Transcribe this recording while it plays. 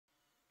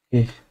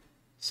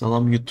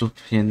Salam YouTube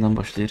yeniden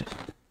başlayır.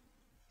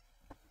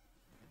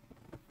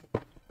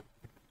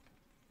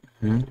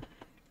 Hı?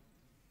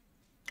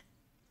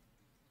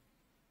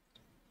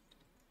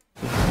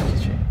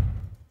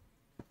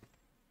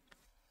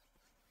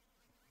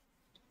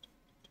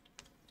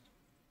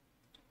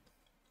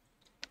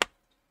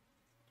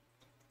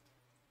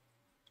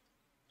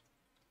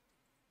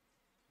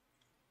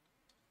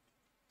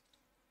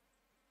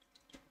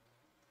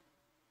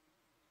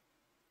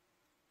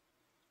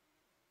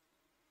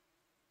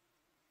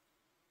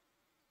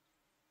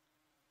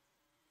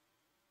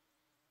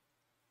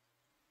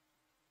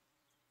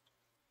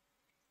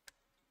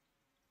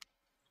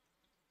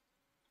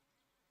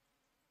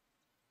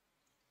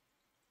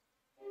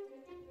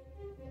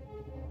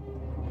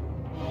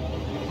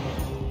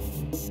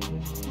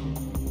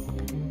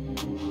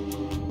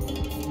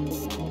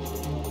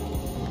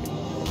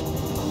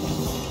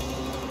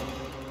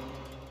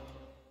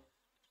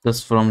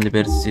 Just from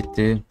Liberty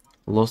City,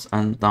 Lost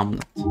and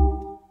Damned.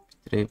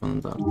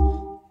 Draven'ın da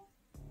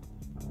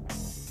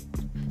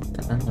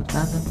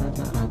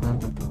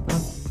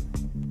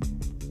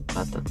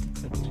artık.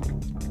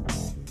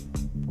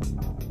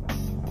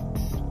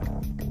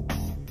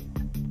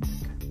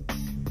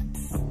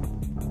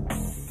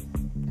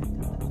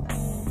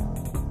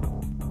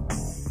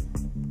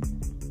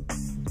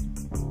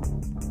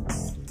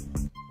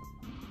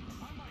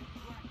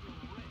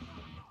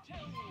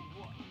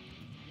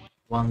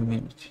 1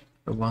 minute.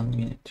 1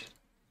 minute.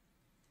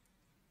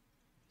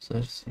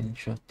 Search in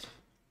chat.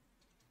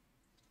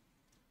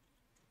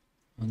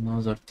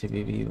 Another TV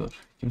viewer.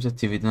 Kimse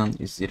TV'den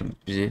izlerim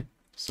bizi.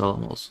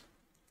 Salam olsun.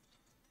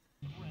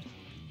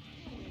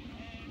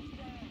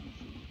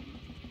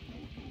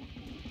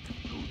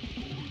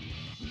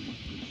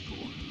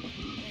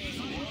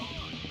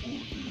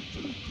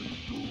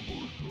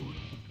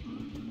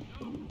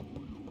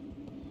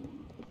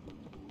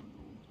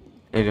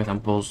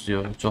 Gerçekten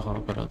bozuyor. Çok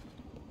hararet.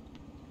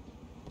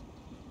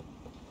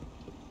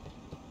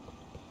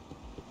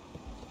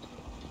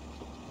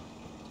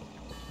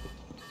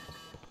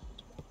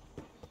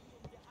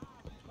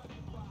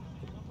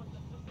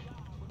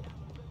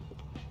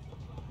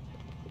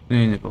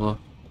 Neydi bu?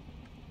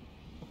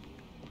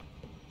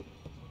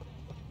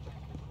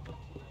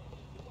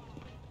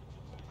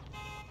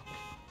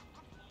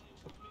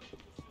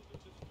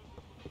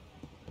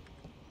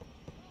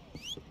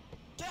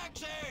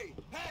 Taxi!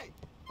 Hey!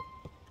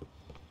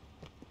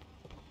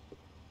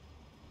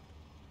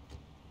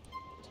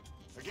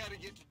 I gotta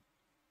get.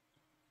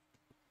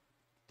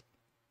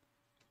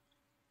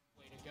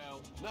 Way to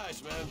go.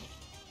 Nice, man.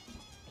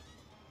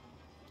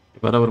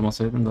 Para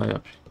vurmasaydın daha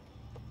yap.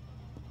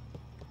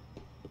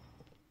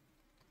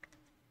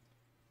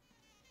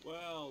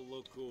 Well,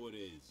 look who it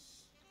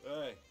is.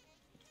 Hey,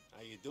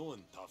 how you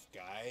doing, tough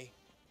guy?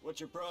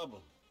 What's your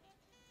problem?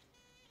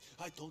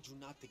 I told you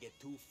not to get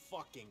too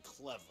fucking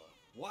clever.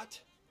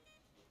 What?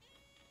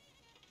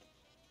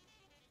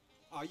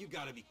 Oh, you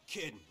gotta be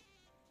kidding.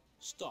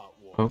 Start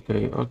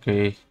walking.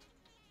 Okay.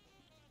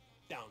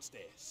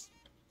 Downstairs.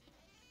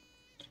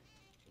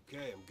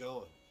 Okay, I'm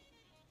going.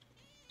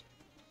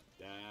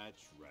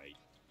 That's right.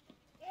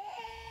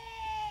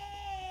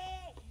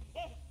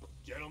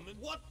 Gentlemen,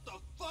 what the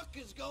fuck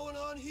is going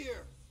on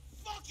here?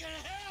 Fucking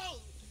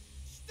hell!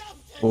 Stop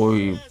that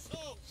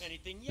asshole!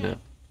 Anything yet? Yeah.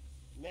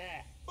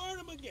 Nah, burn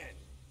him again.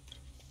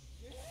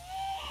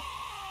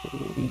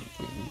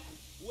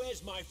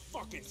 Where's my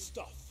fucking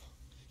stuff?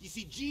 You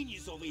see,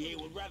 Genius over here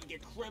would rather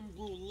get creme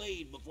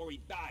brulee before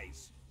he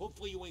dies.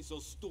 Hopefully you ain't so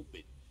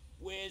stupid.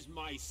 Where's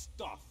my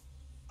stuff?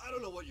 I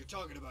don't know what you're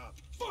talking about.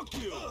 Fuck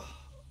you!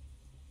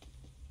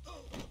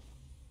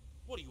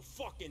 What are you,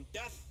 fucking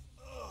deaf?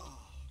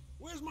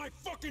 Where's my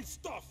fucking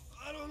stuff?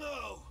 I don't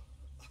know.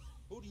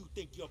 Who do you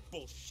think you're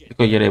bullshit?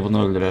 Niko yere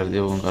bunu öldürer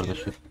diye bunun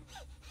kardeşi.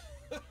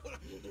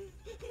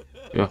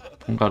 Yok,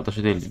 bunun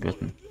kardeşi değildi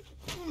Batman.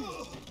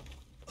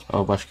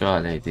 O başka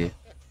aileydi.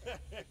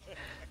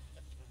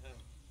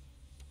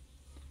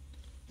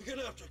 You're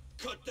gonna have to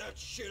cut that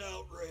shit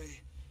out,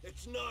 Ray.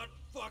 It's not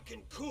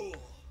fucking cool.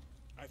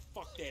 I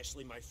fucked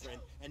Ashley, my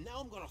friend, and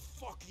now I'm gonna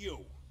fuck you.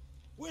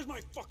 Where's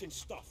my fucking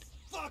stuff?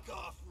 Fuck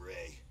off,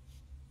 Ray.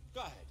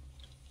 Go ahead.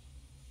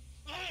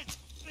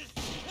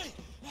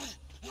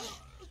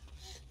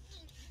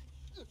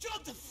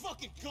 Drop the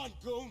fucking gun,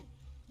 goon!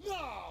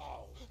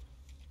 No!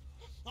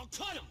 I'll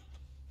cut him!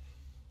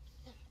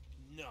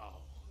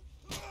 No.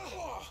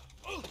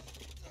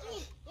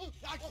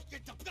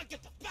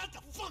 Back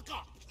the fuck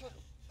up!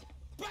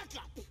 Back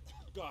up!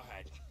 Go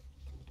ahead.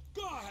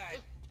 Go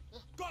ahead!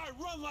 Go ahead,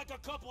 run like a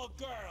couple of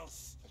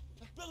girls!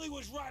 Billy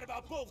was right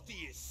about both of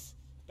yous!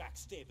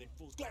 Backstabbing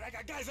fools. Good, I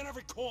got guys in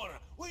every corner.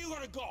 Where you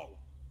gonna go?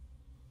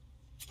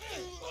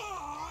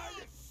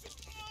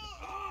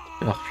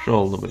 Yaxşı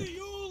oldu bu.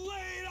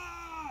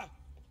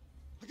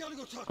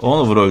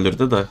 Onu vur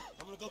öldürdü de.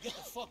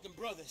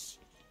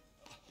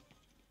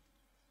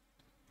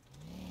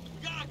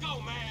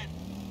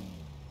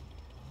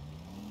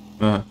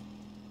 He.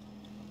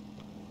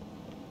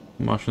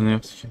 Maşını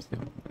yoksa kimse.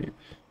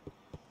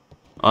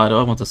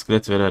 Araba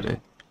motosiklet verer ya.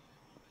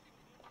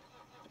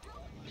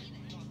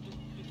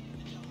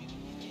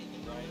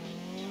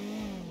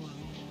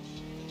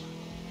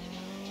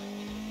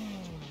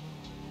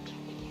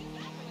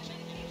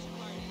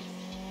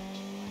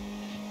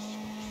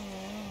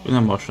 Bu ne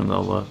maşında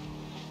Allah?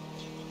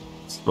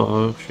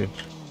 Sıbağa yok şey.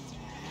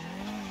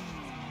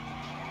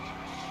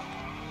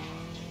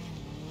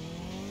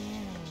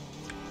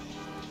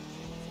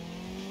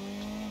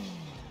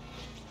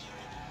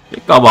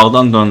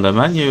 Qabaqdan dön də.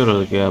 Mən niyə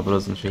yorulur ya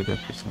birazın şeydə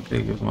yapırsan?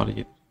 Gözüm ara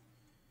git.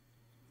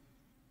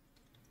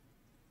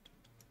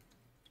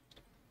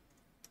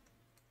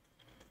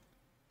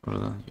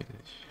 Buradan gidelim.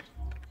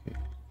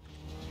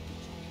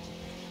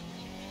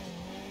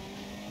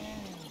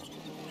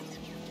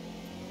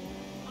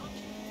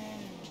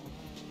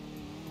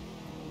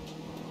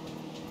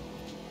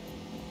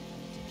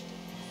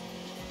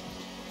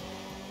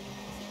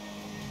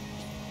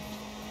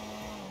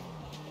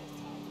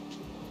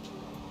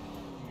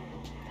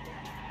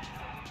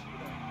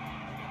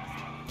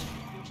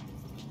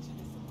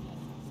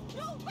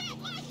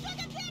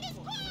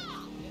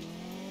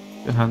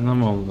 Cəhənnəm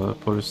oldu.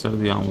 Polislər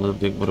də yanılıb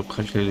deyib vurub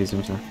xəş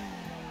eləyəcəm.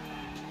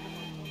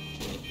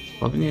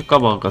 Abi niyə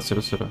qabağa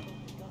qaçırı sıra?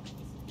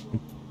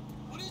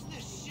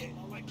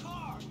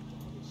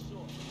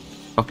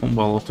 Qapın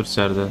balı otur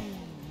içəridə.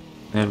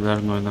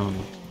 Nervlərini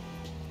oynamam.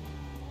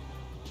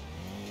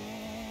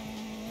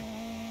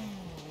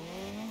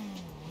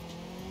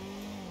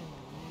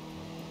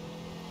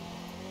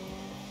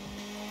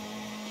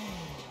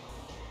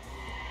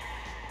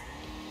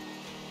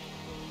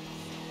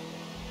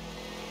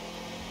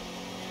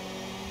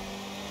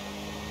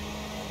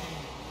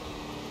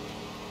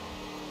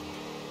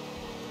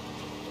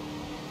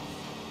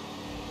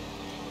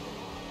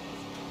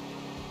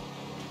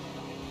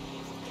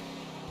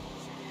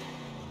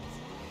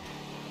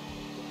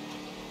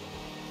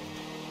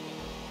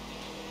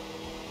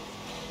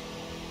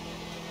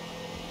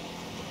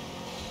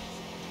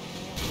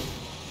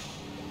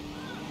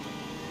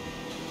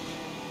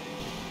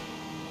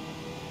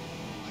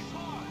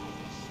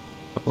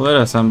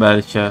 Verəsən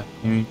bəlkə.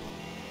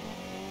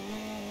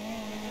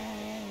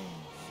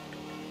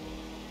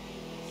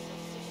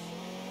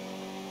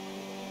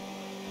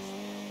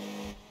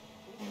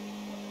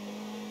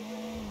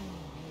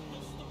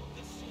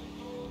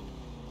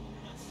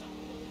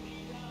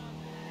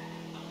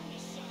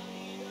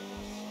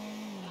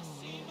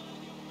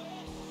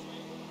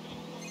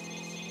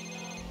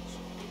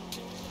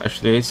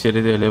 Ashley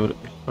içeri de elə bir...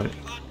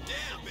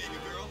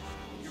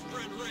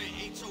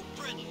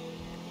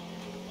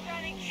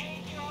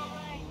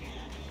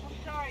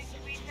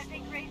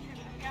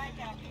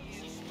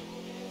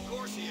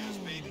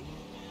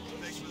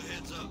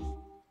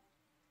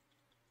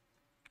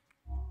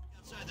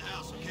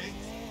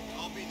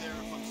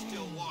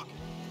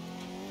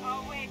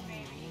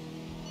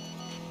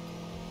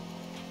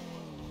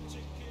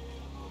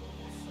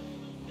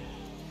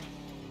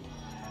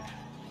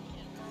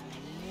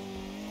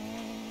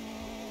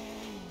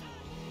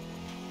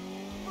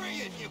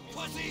 You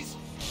pussies!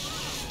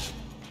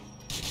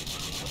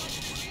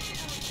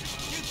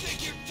 You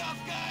think you're tough,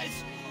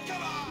 guys?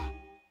 Come on!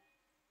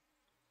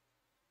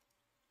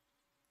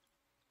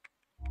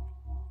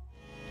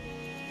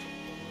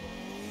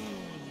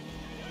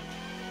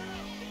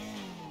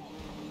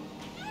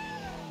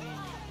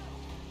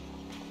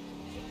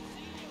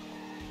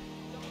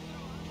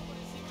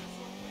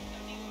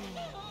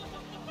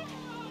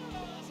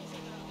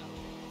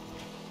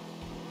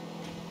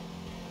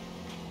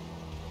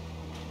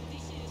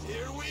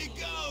 Here we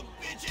go,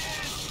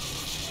 bitches!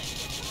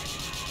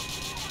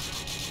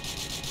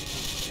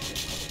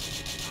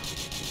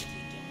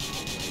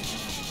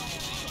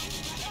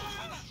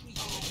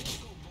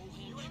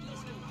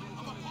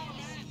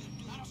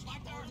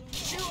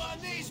 Chew on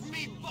these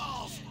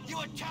meatballs, you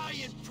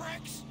Italian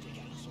pricks!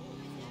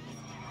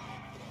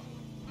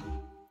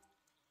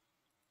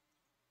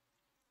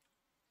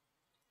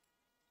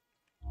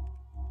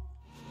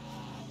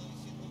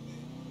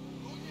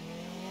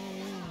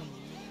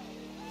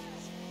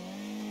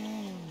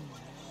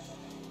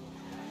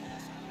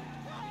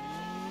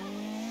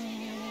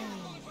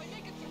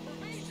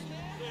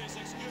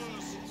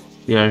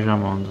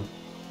 Diyeceğim onda.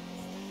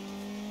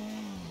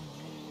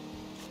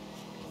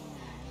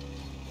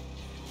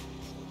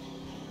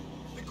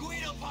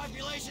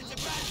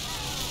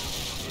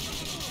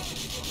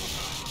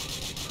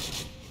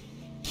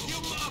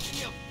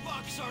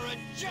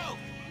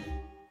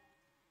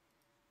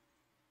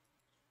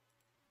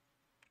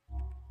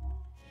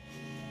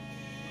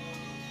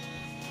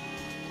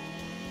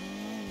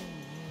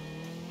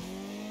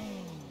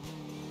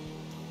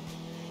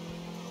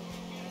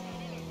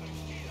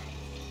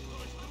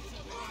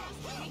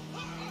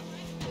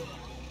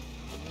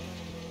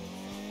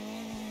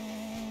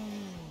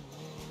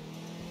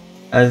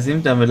 Əzizim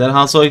dəmirlər,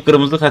 hansı o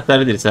qırmızı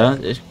xətləri deyirsən,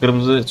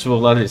 qırmızı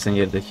çubuqları deyirsən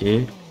yerdəki.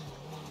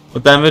 O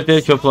dəmir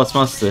deyil ki, o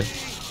plasmasdır.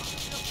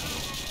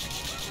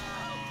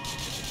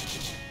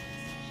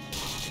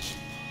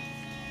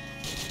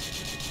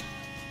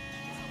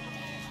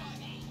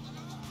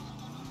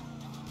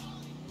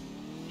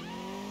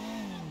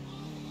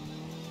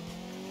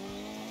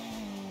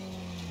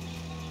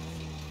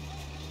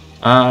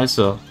 Aa,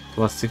 ISO.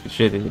 Plastik bir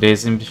şeydir,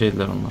 rezin bir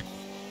şeydiler onlar.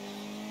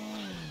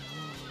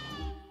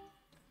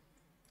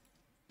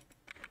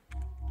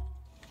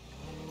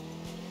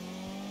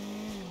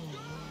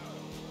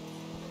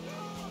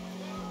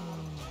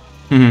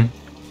 Hı.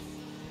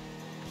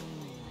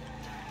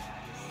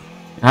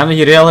 Həm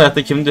real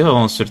həyatda kimdir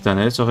onu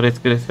sürtəni? Çox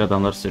retk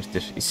adamlar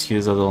sürtür.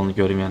 İskili zada onu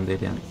görməyən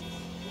deyil yəni.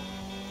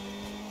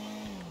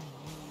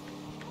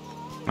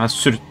 Ha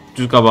sürt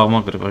düz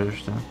qabağıma qırıb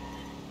işte.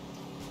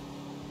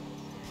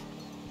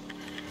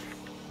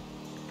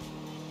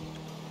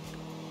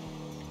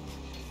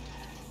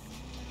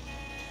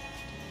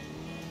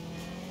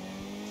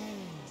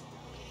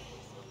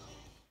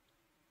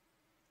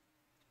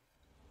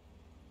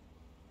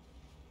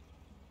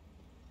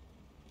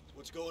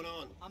 What's going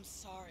on? I'm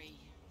sorry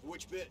For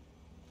which bit?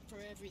 for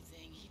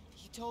everything.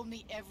 He told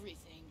me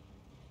everything.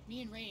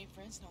 Me and Ray ain't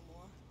friends no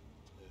more.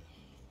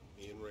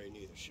 Me and Ray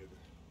neither,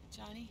 sugar.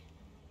 Johnny,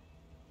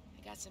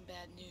 I got some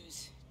bad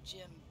news.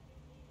 Jim,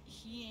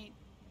 he ain't...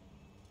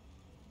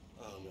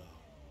 Oh no.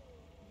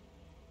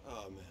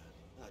 Oh man,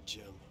 not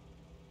Jim.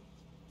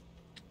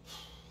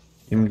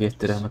 Kim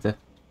getdi rəhmətə.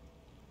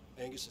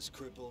 Angus is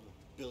crippled,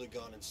 Billy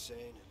gone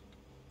insane.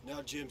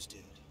 Now Jim's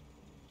dead.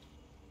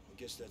 I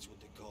guess that's what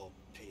they call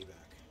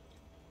payback.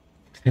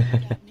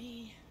 got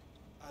me.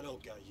 I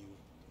don't got you.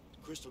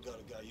 Crystal got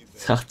a guy you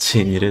bet. Saat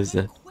çeyniriz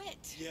də.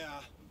 Quit.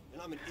 Yeah,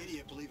 and I'm an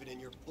idiot believing in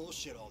your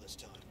bullshit all this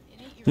time.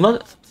 It ain't your Bunlar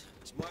fault.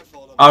 It's my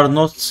fault. are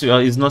not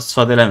is not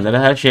istifadə eləmirlər.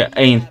 Hər şey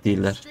ain't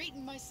deyirlər.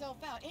 Straighten myself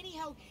out.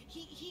 Anyhow,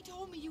 he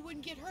told me you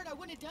wouldn't get hurt. I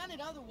wouldn't have done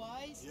it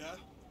otherwise. Yeah?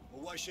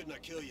 Well, why shouldn't I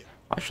kill you?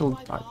 I shall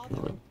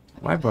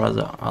my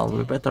brother, I'll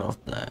be better off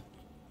that.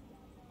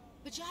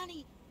 But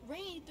Johnny,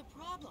 Ray ain't the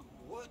problem.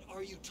 What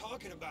are you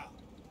talking about?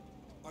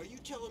 Are you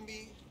telling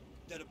me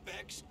that a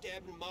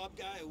backstabbing mob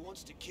guy who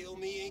wants to kill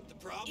me ain't the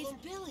It's problem?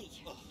 Billy.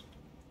 Ugh.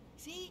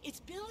 See, it's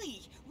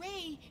Billy.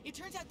 Ray, it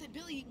turns out that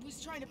Billy was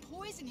trying to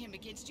poison him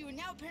against you, and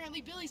now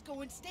apparently Billy's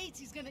going states.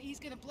 He's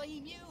gonna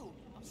blame you.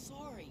 I'm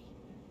sorry.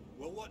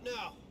 Well, what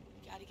now?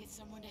 Gotta get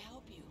someone to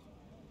help you.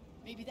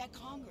 Maybe that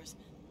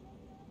congressman.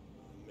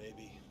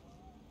 Maybe.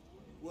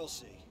 We'll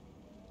see.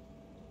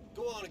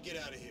 Go on and get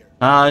out of here.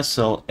 I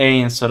shall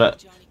ain sonra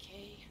Johnny K.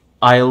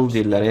 I'll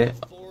deyirlər.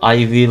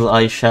 I will,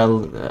 I shall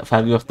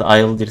fərqi yoxdur.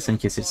 I'll deyirsən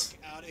kesiz.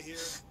 Fuck out of here.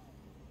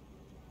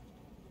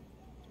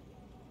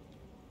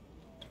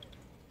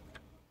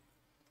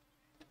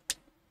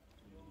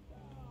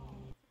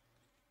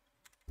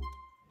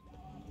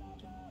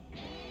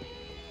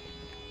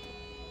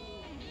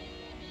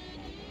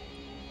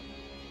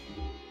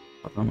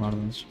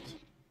 Adamlardan çıxdı.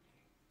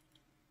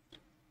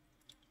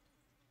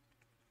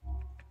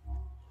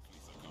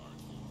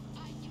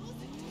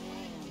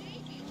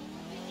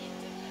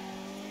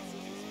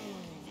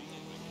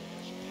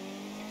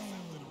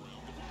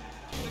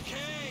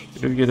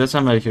 Yürüb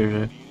gedəsən bəlkə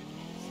öyle.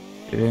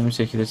 Yüreğimi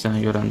çəkilir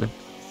səni görəndə.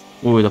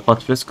 Uy da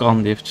patates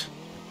qan deyibdi.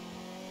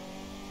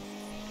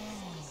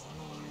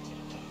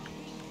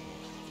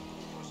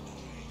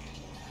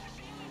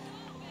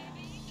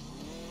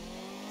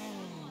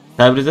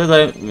 Təbrizə də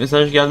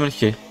mesaj gəlmir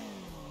ki.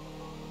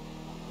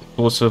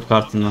 Pul sığıb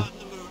kartından. Not in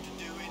the mood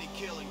to do any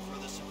killing for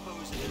the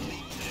supposed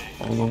elite today.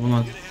 Allah buna.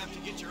 You're gonna have to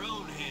get your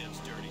own hands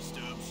dirty,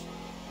 Stubbs.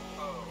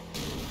 Oh,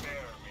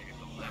 spare me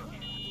the lesson.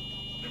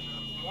 This is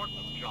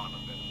important,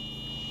 Jonathan.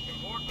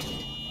 Important.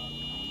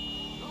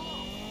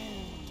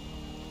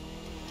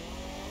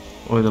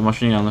 Oy da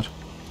maşın yanır.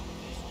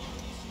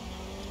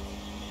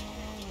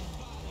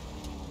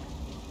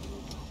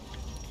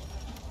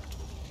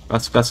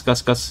 Kaç.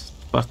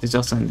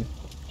 Partlayacaqsan indi.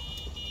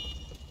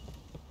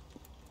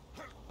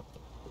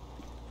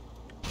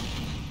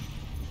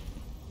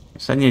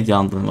 Sen niye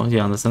yandın? O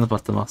yandı, sen de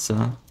patlamakçısın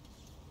ha.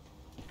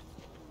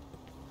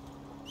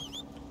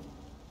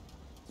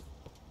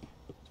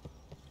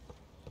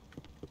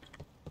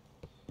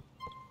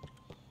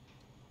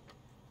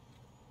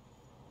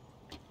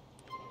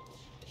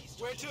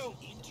 Where to?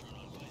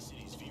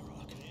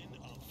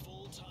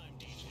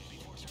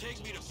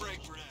 Take me to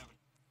Frankfurt Avenue.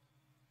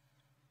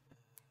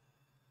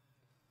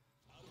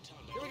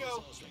 Here we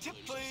go. Tip,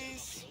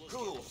 please.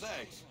 Cool,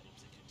 thanks.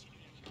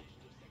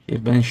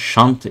 Ben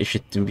şant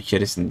eşittim bir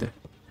keresinde.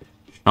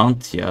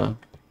 Şant ya.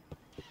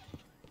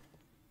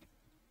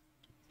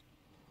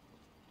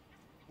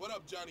 What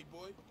up, Johnny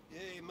boy?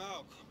 Hey,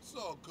 Malk. It's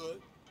all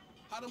good.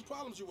 How them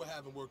problems you were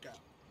having work out?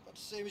 About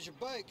the same as your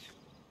bike.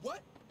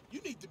 What?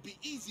 You need to be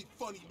easy,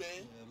 funny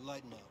man.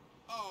 Lighten up.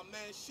 Oh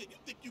man, shit, I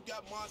think you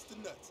got monster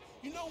nuts.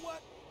 You know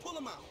what? Pull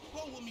them out.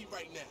 Roll with me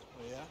right now.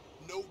 Oh, yeah?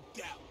 No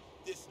doubt.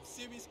 There's some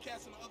serious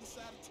cats on the other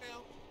side of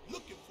town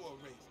looking for a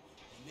race.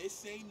 And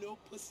this ain't no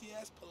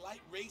pussy-ass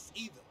polite race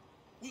either.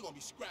 We gonna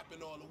be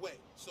scrapping all the way.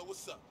 So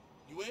what's up?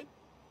 You in?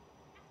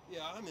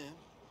 Yeah, I'm in.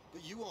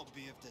 But you won't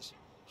be if this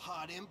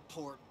hot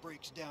import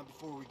breaks down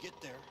before we get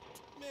there.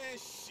 Man,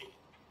 shit.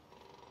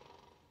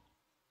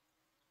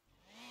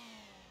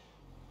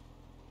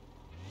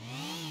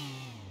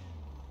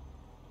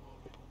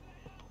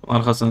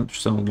 Arkasına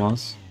düşsem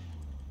olmaz.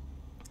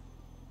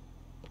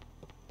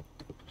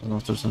 Biraz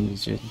otursam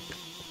diyecektim.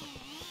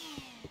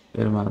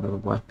 Verim arada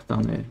bu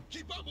bike'dan iyi.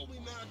 Keep up with me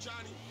now,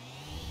 Johnny.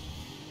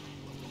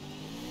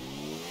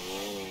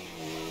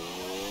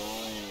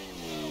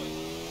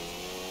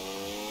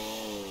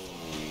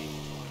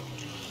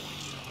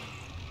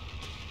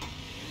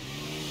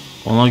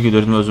 Ona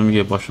gülürdüm, özümü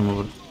gibi başımı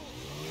vurdu.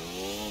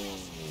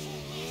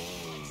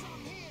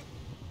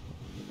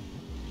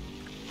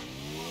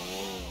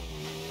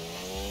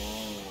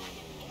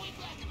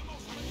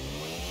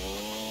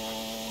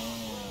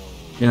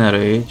 Yine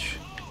rage.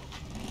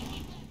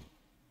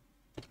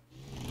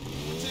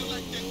 Just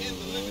like that in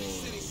the Liberty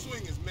City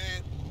swingers,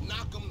 man.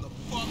 Knock 'em the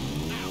fuck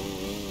out.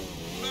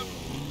 Remember,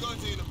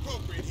 guns ain't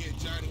appropriate here,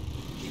 Johnny.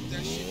 Keep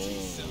that shit to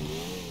yourself.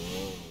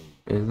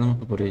 Ezdim mi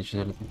bu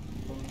rage'lerdi?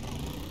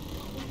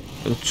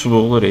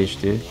 Çubuğlu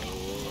rage'di.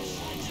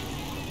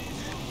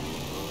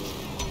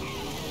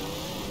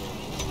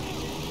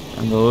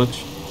 Ben de uç.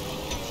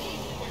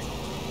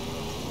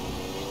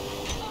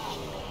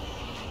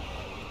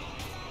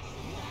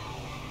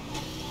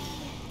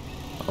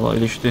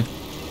 Allah düştü.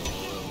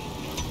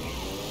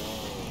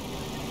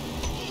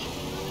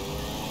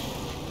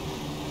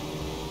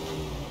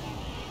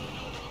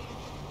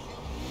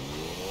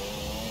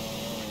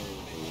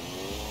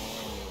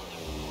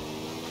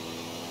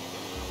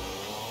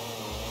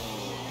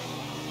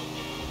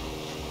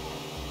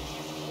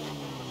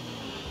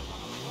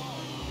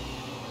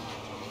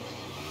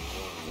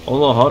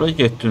 Allah, hara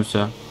getdin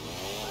sən?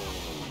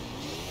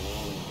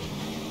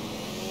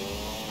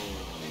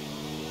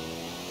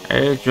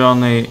 Hey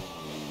Johnny,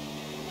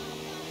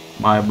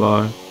 my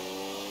boy.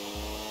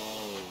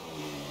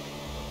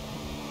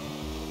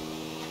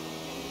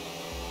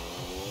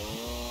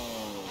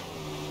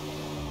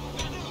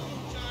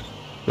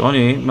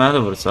 Johnny, mənə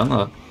də vursan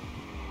ha.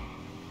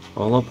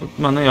 Allah, bu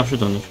məndən yaxşı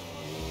dönür.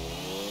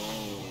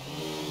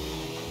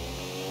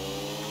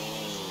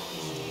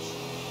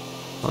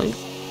 Hayır.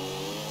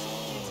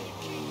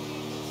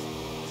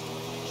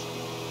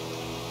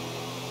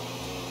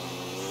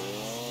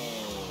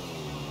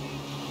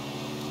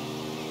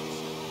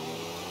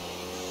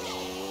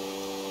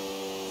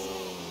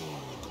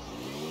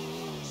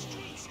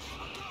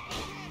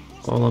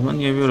 Valla ben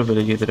niye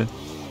böyle gedirəm?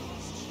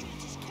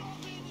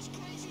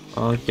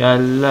 Aa,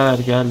 geldiler.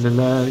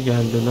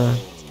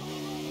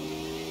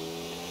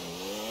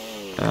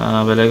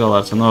 Aa, böyle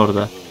qalarsın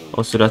orada.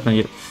 O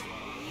sürətlə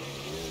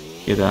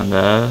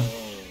gedəndə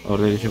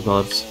orada ilişib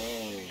qalarsın.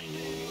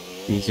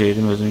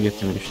 Diyəcəydim, özümü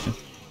getirmişdim.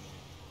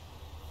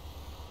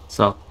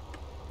 Sağ ol.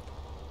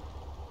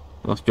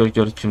 Bak,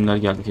 gör kimler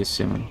geldi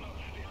keseceğim onu.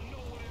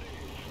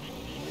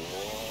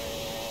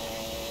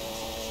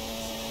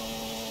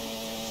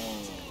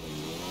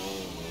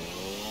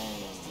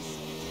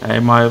 Hey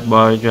my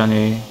boy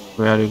Johnny,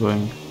 where are you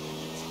going?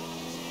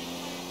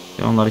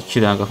 Onları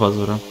 2 tane kafa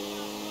vuram.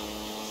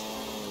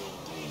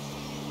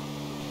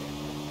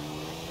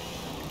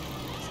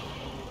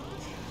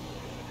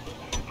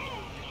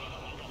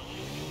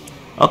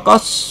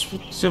 Akas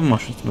sen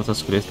maşın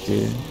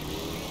motosikletli.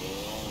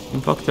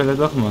 İnfakt elə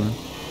baxma.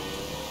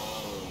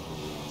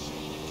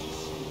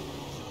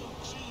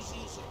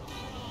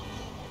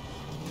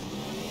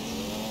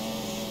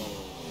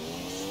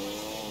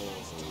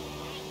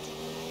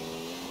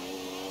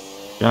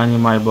 Johnny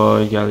my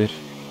boy gelir.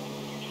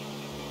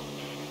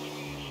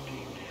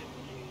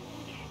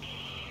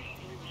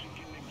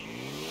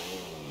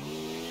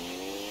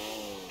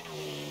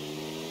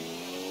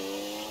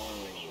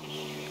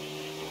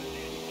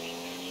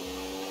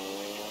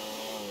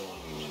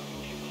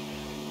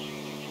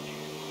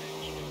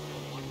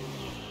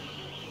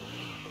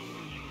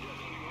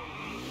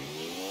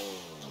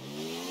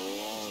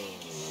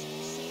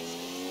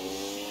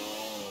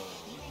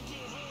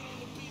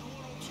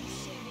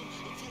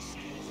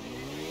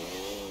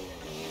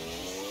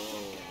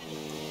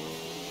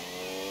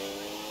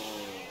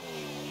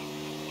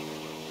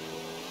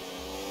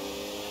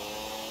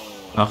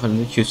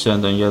 Axırında 200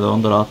 senden ya da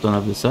onu da rahat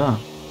dönebilse ha.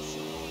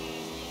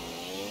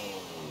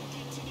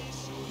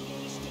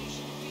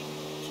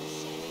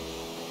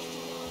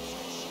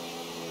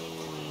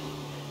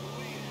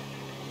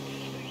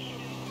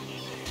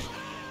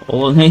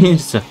 O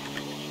neyse.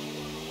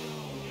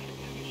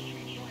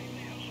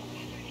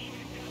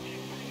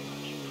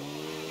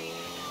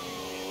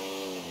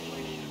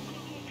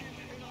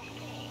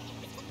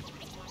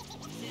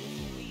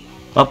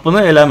 Bak bunu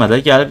eləmə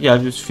də,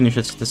 gəlib üst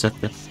finishə çıxdı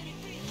sətdə.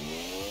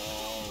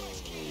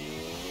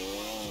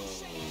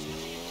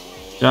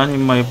 Johnny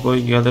my boy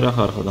gəlir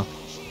arxadan.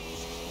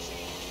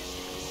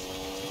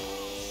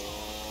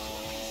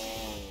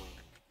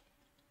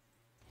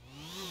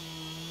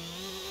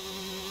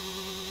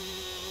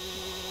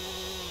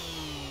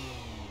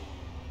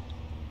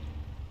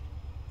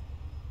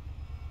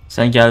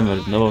 Sən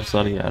gəlmirdin, nə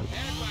olsa gəldi.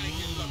 Everybody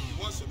get lucky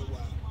once in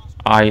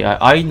a while.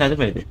 Ay nə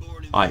deməkdir?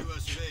 Ay.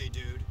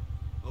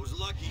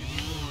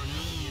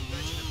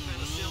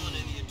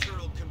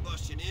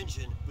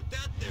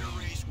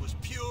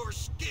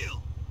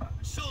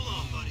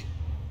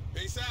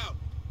 Peace out.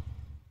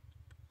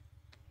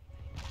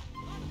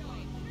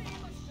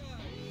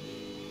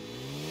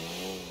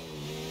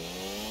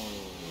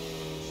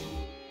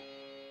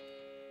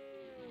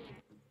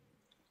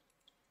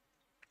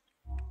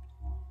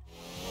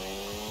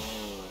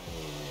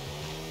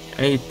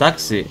 Hey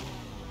taxi.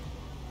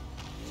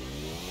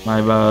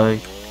 Bye bye.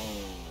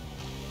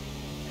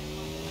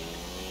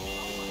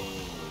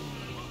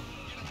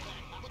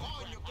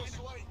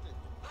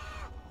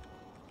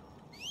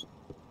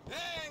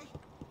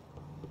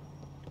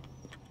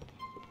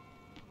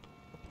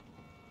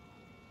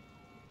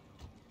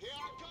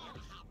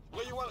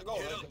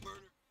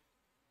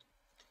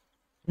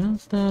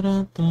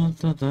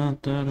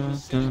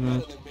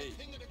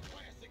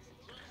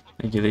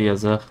 Geri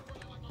yazaq.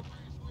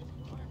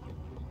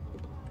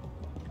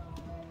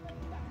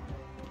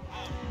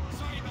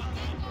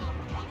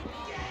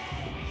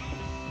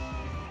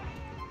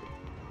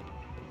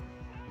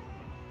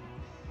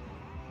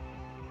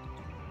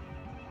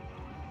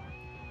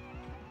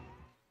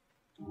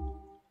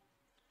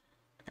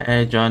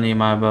 Hey Johnny,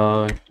 my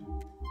boy.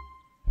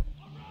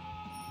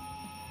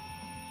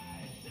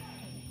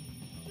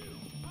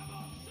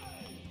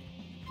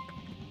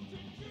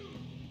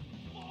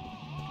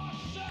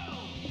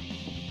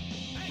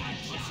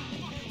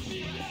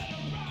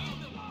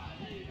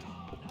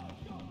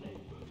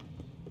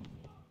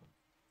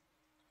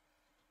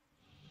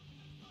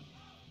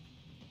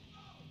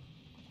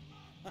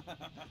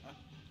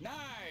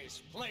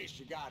 Nice place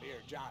you got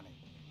here, Johnny.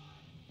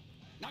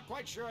 Not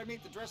quite sure I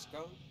meet the dress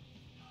code,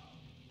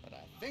 but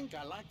I think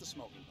I like the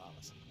smoking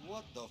policy.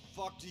 What the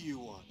fuck do you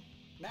want?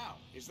 Now,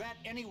 is that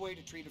any way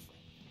to treat a friend?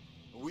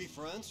 Are we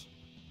friends?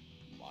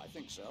 Well, I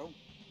think so.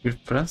 Bir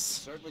press.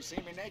 Certainly see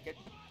me naked.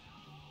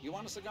 You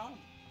want a cigar?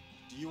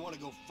 Do you want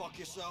to go fuck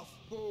yourself?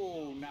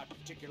 Oh, not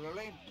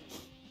particularly.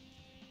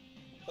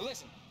 But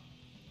listen,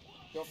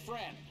 your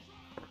friend,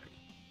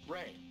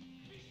 Ray,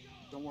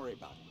 don't worry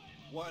about him.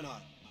 Why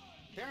not?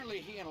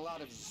 Apparently he and a lot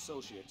of his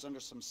associates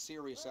under some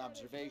serious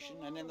observation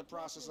and in the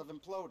process of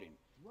imploding.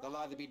 They'll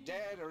either be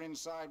dead or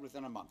inside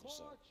within a month or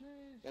so.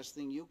 Best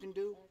thing you can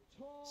do,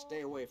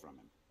 stay away from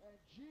him.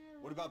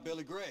 What about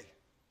Billy Gray?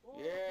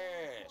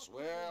 Yes,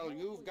 well,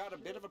 you've got a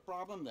bit of a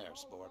problem there,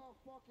 sport.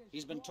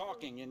 He's been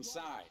talking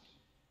inside.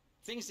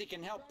 Thinks he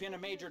can help pin a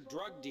major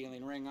drug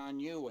dealing ring on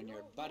you and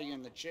your buddy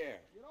in the chair.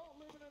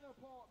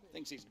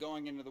 Thinks he's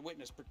going into the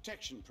witness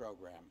protection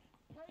program.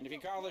 And if he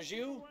collars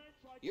you,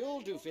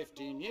 you'll do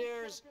 15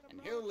 years, and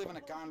he'll live in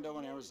a condo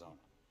in Arizona.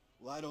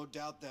 Well, I don't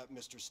doubt that,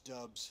 Mr.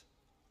 Stubbs.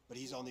 But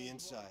he's on the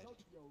inside.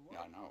 Yeah,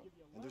 I know.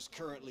 And there's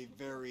currently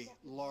very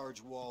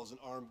large walls and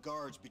armed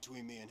guards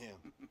between me and him.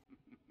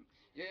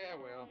 Yeah,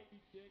 well,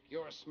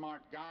 you're a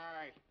smart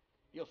guy.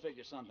 You'll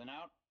figure something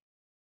out.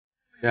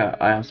 Yeah,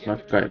 I am You get smart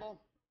into guy.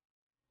 trouble,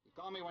 you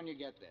call me when you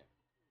get there.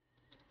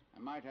 I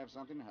might have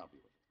something to help you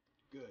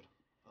with. Good.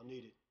 I'll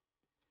need it.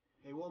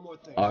 Hey, one more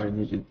thing. I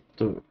needed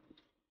to.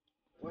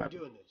 Why are you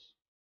doing this?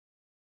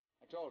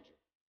 I told you.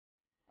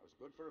 I was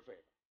good for a favor.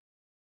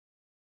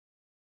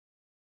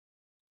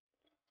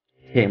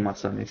 Hey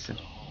masanesi.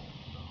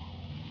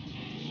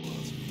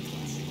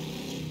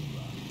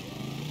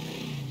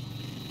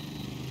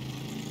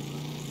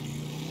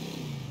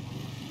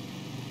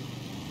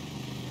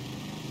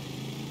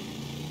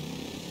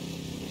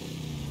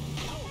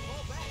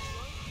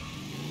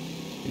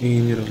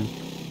 İniyorum.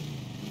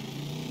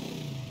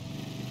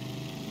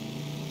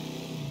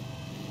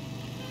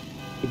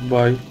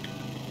 Goodbye.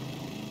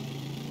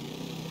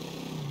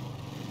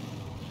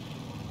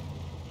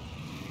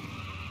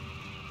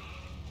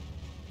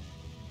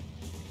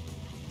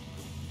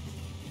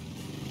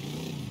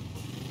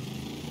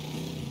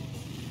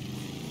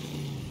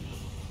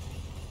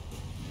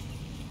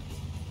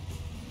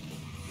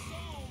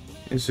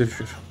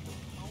 Üzülür.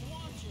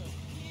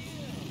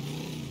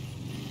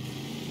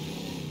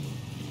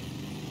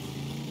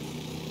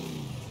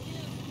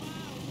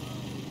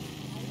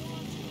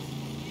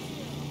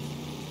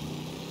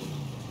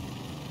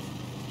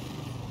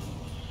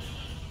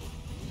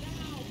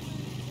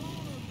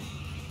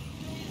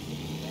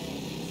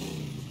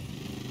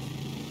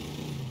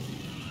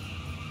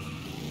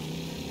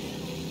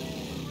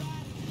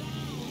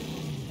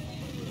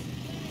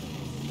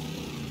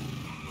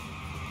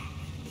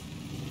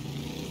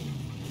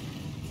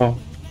 Oh.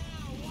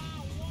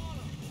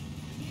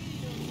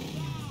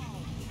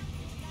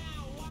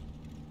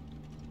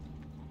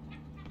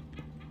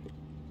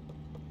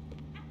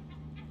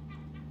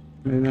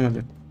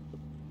 Beğenemedim.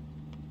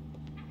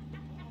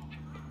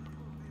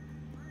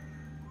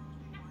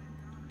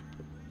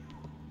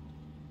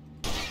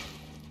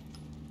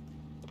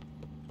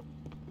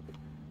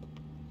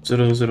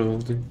 Zırıl zırıl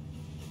oldu.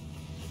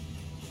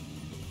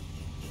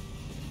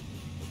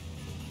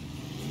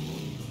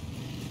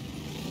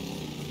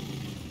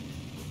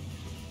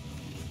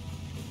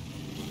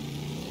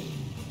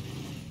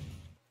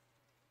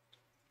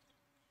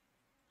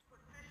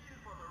 Petition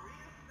for the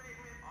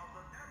reinstatement of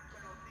the death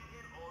penalty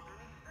in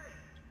alternate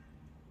states.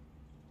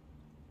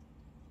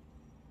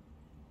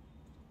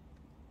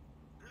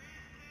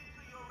 Please keep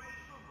to your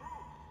racial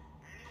groups.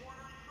 Anyone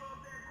unsure of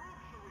their group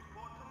should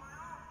report to my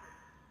office.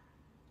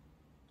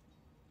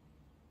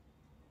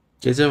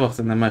 Gece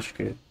vaxtında məşq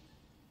edir.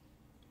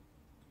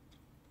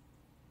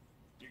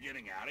 You're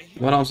getting out of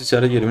here? Var hamısı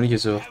içəri girmir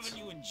gecə vaxtı. Haven't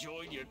you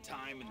enjoyed your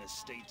time in the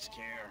state's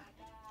care?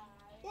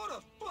 What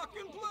a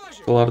fucking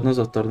pleasure! Dolarına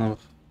zatlarına bax.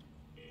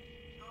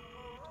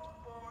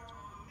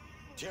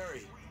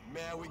 Terry,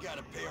 man, we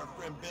gotta pay our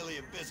friend Billy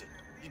a visit.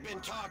 He's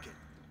been talking.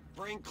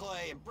 Bring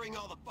Clay and bring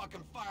all the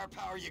fucking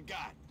firepower you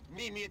got.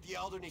 Meet me at the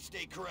Alderney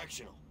State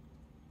Correctional.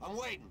 I'm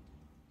waiting.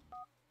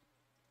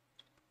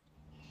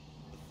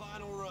 The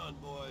final run,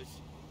 boys.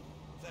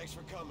 Thanks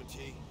for coming,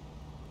 T.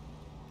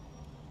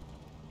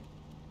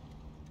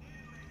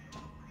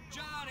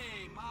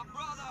 Johnny, my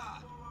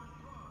brother!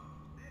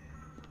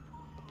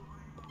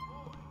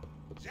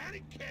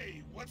 Johnny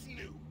K, what's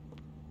new?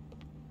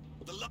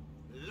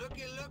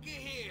 Looky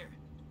here.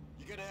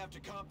 You're gonna have to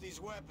comp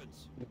these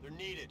weapons. They're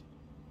needed.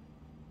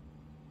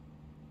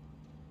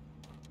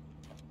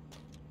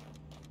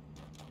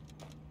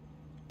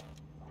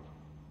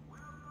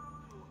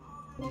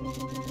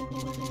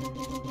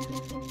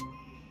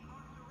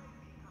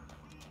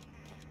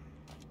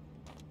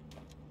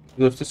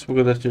 Göftesi bu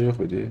kadar şey yok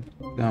idi.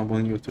 Yani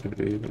bunu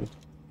götürüb.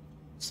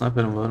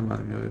 Sniperim var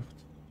mənim yox.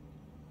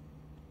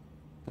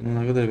 Bunu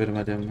ne kadar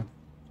verməliyəm mən?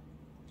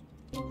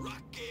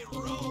 Rock and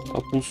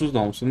roll. Pulsuz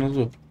da mısın?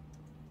 Nasıl?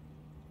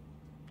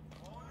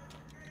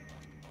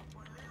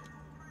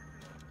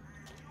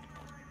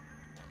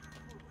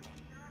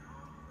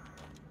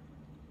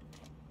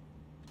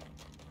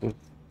 Dur.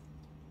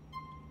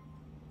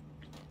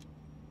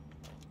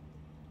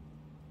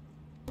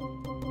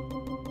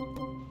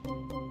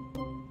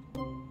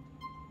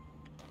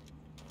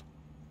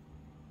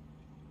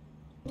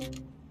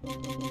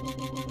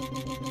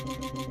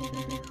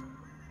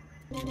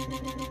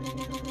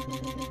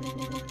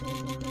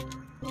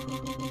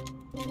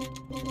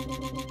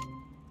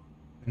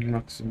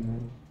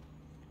 Maksimum.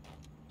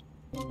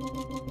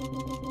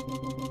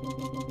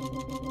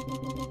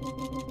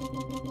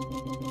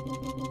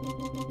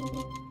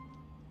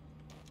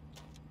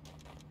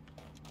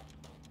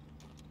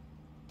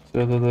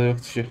 Sırada da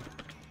yoktu şey.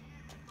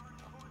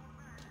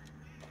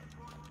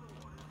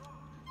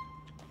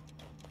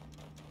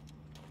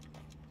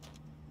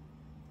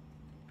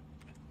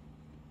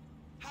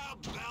 How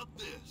about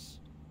this?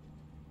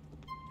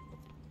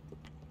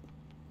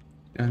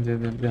 Yani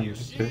edebilirim. Here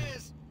she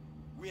is.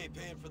 We ain't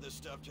paying for this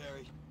stuff,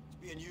 Terry. It's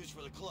being used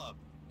for the club.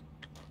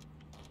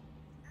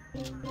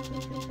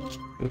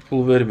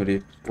 Pul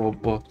vermeyeyim.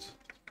 Robot.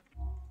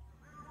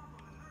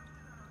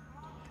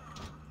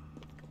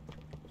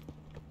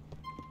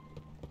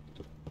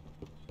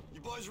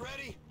 You boys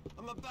ready?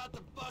 I'm about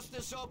to bust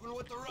this open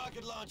with the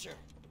rocket launcher.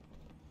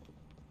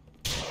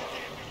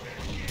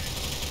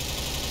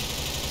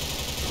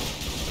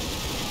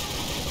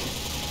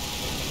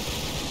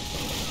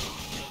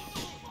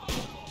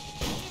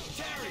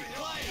 Terry,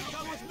 Clay,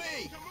 come with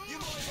me. You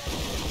boys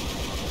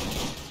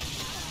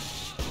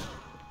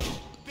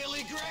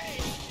Billy Gray,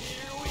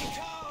 here we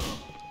come.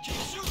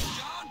 Keep shooting,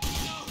 John.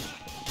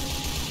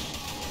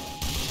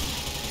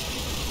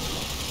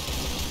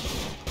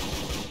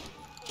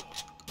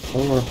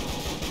 Allah.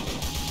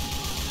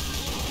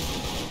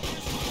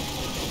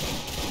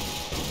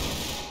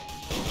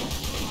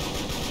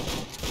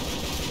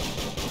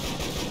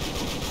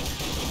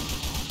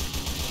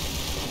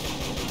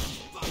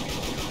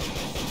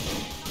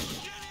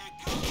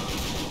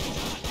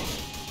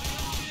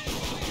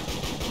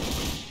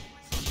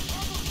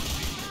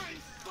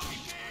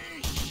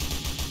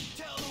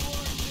 Tell the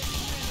war it's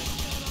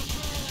gonna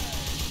burn.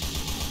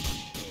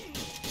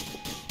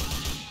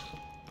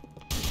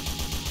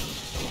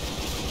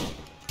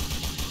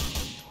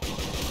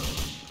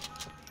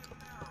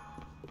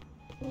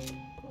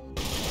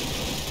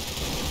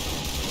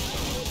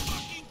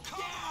 Fucking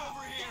car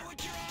over here. Get what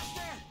you're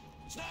after.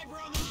 Sniper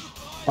on the roof,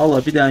 boys.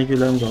 Allah bir tane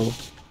gülen kaldı.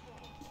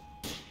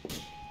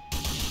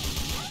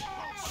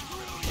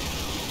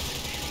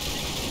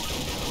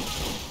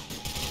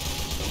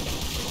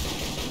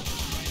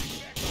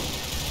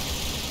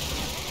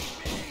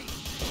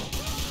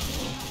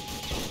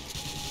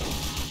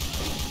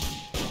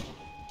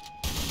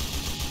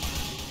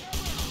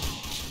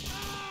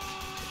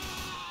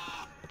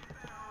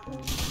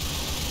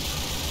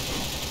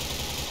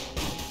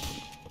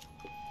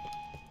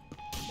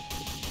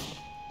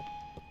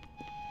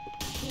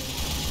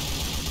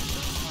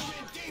 Swim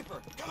in deeper.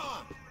 Come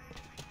on.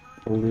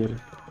 Oluyor.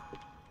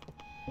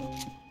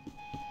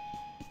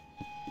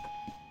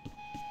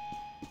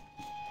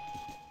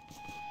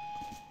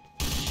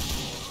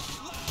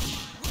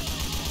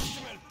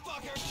 Testament,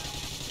 fucker.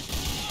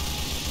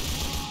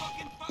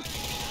 Fucking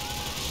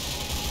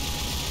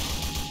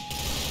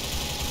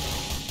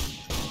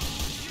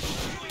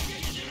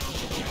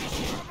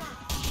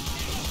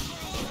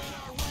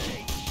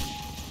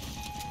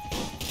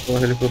O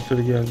helikopter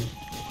geldi.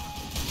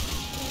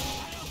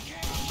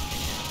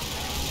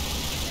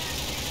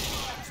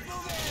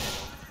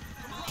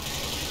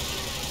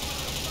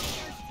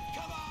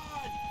 Come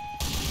on!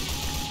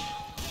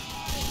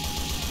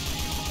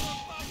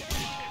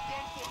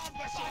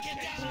 Fucking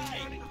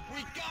die!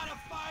 We gotta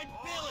find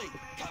Billy!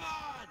 Come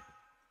on!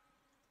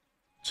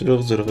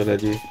 Zırıq zırıq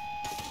elədi.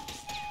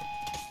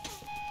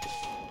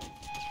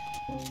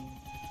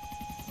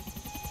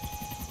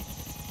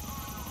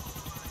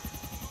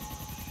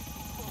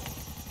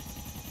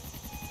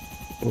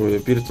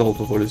 Oraya bir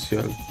talpa polis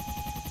geldi.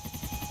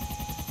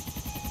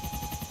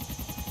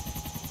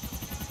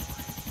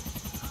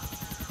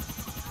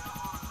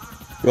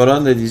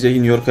 Gören de diyecek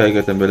New York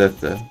hakikaten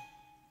belet de.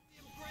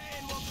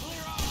 Grand will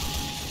clear off!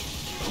 Keep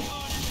going in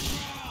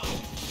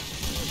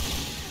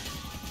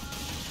the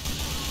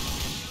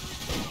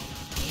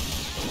ground!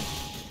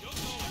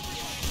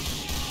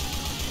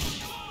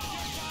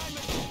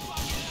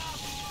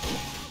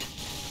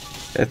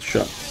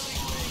 Headshot.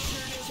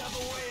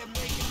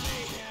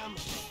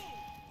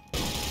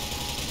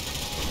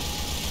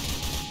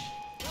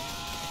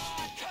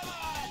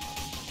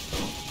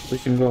 Bu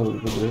şimdi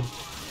oldu buraya.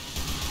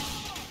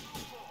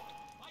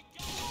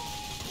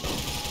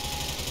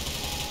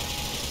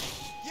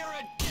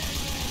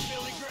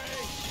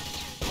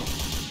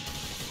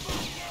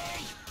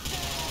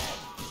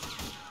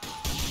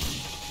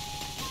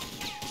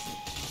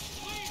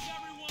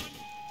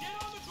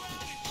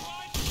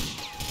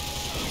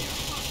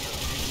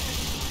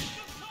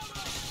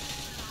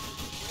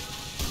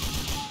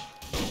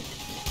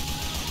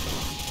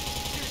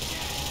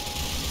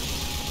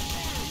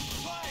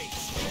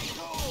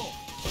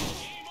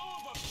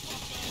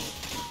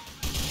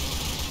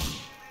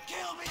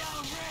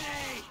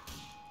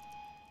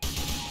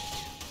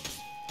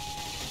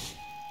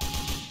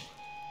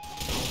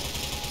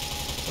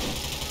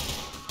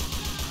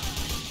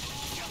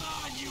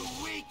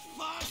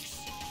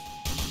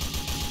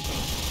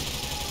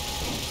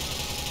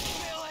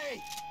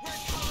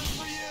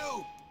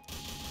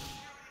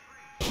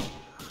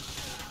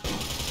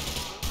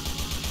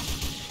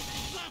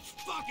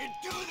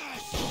 Do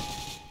this!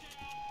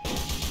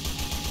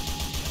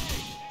 Hey,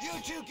 you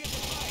two get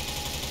the fight!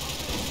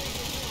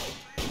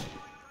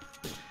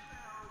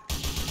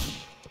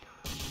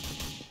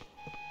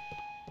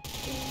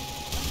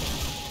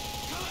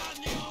 Come out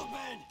in the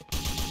open!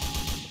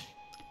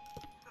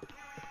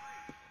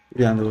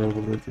 Bir anda var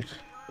buradadır.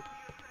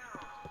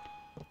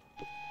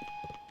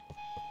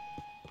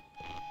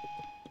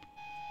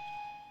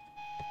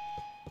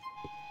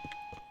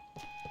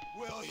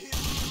 Well, here.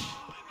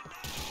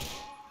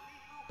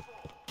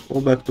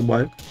 Go back to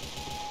bike.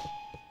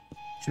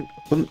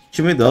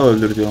 Kimi daha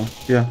öldür diyorum.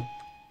 Ya.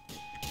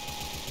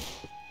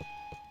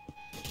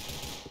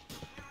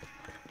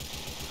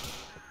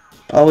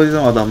 Ama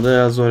bizim adam da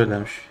ya zor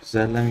elemiş.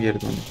 Zerlem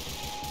geri döndü.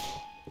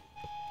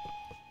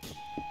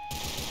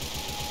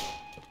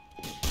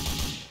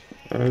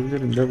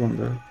 Öldürün de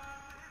bunda.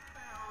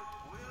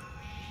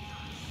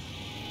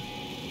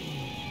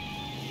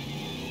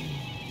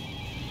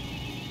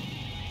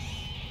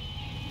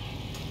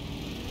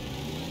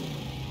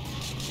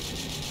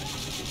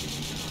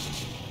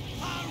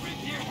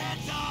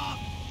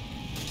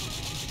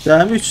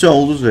 Yani 3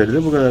 ulduz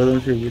verdi. Bu kadardan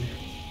şey değil.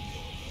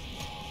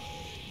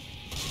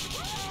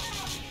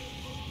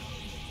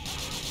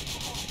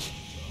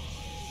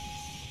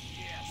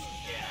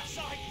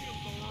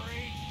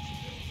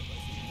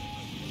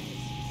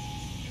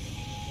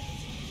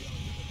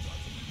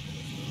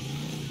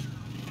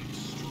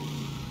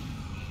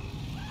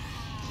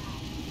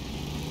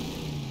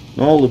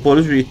 Ne oldu?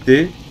 Polis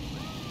gitti.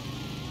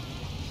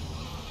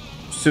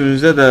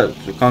 Üstümüzde de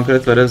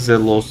konkret veren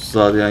zellos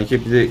zaten yani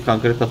ki bir de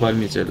konkret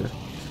taparmayacaklar.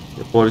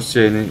 Polis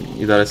şeyinin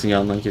idaresinin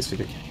yanından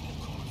kesilecek.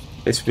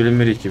 Hiç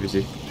bilinmir ki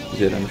bizi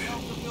izlemiş.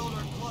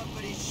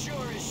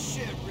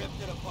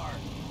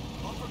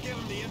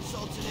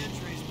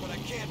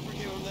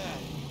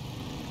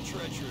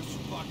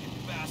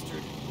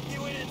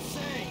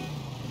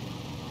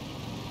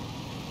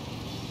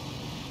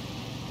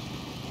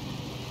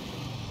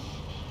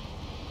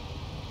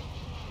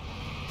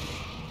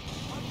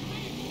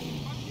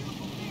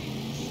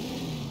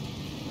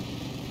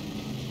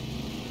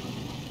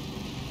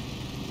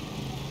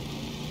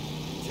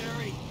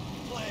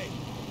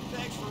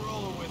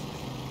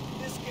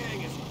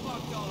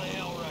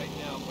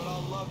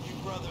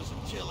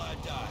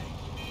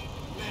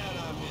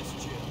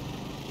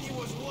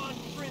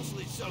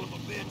 Son of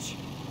a bitch.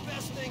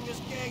 Best thing this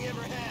gang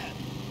ever had.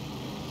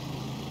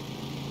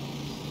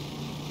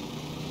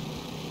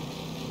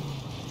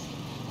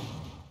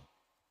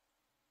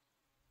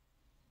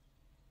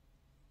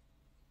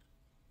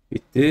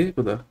 Bitti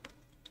bu da.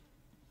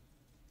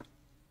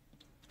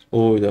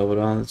 Oy da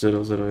buranın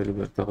zero zero öyle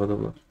bir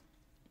takadalar.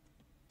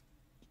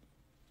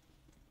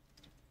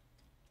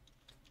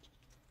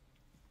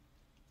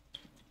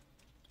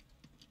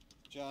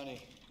 Johnny.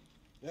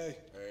 Hey.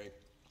 Hey.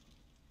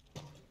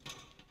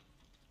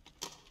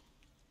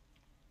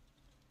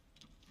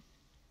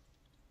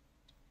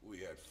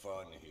 We had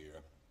fun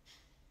here.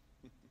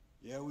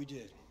 Yeah, we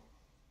did.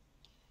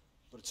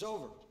 But it's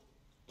over.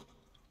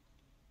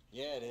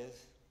 Yeah, it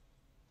is.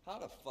 How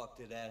the fuck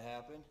did that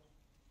happen?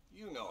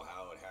 You know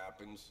how it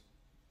happens.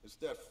 It's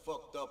that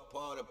fucked up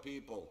part of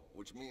people,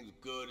 which means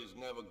good is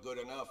never good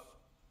enough.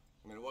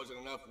 I mean, it wasn't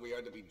enough we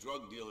had to be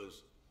drug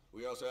dealers.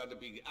 We also had to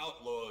be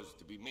outlaws,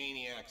 to be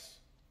maniacs,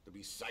 to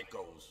be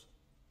psychos,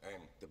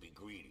 and to be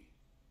greedy.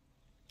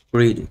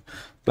 Greedy.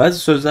 Bazı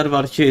sözler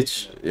var ki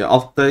hiç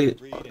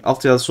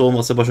alt yazısı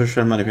olmasa başa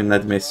düşürmen bir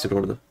ne demek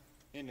istiyor orada.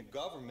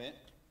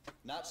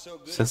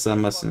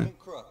 Seslenmesini.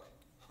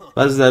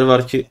 Bazıları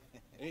var ki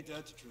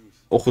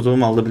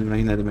okuduğum halde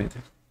bilmeyi ne demeydi.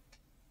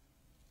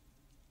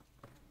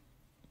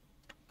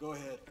 Go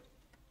ahead.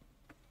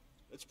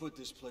 Let's put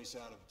this place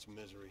out of its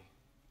misery.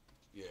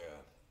 Yeah,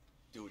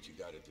 do what you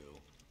gotta do.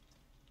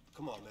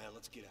 Come on, man,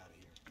 let's get out of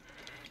here.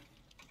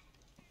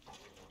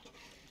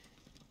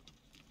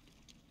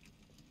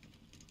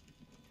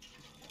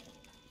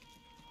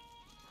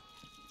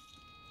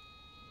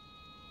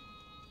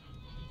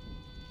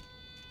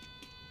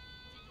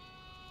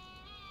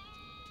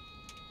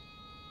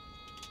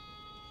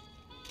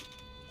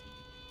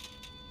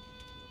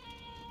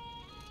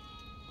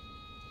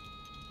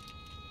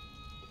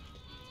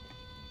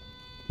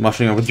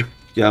 Maşın yapıp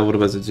gel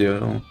vur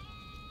beziciyor ama.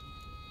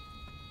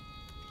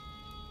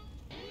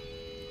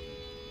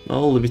 Ne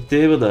oldu,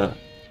 bitti bu da.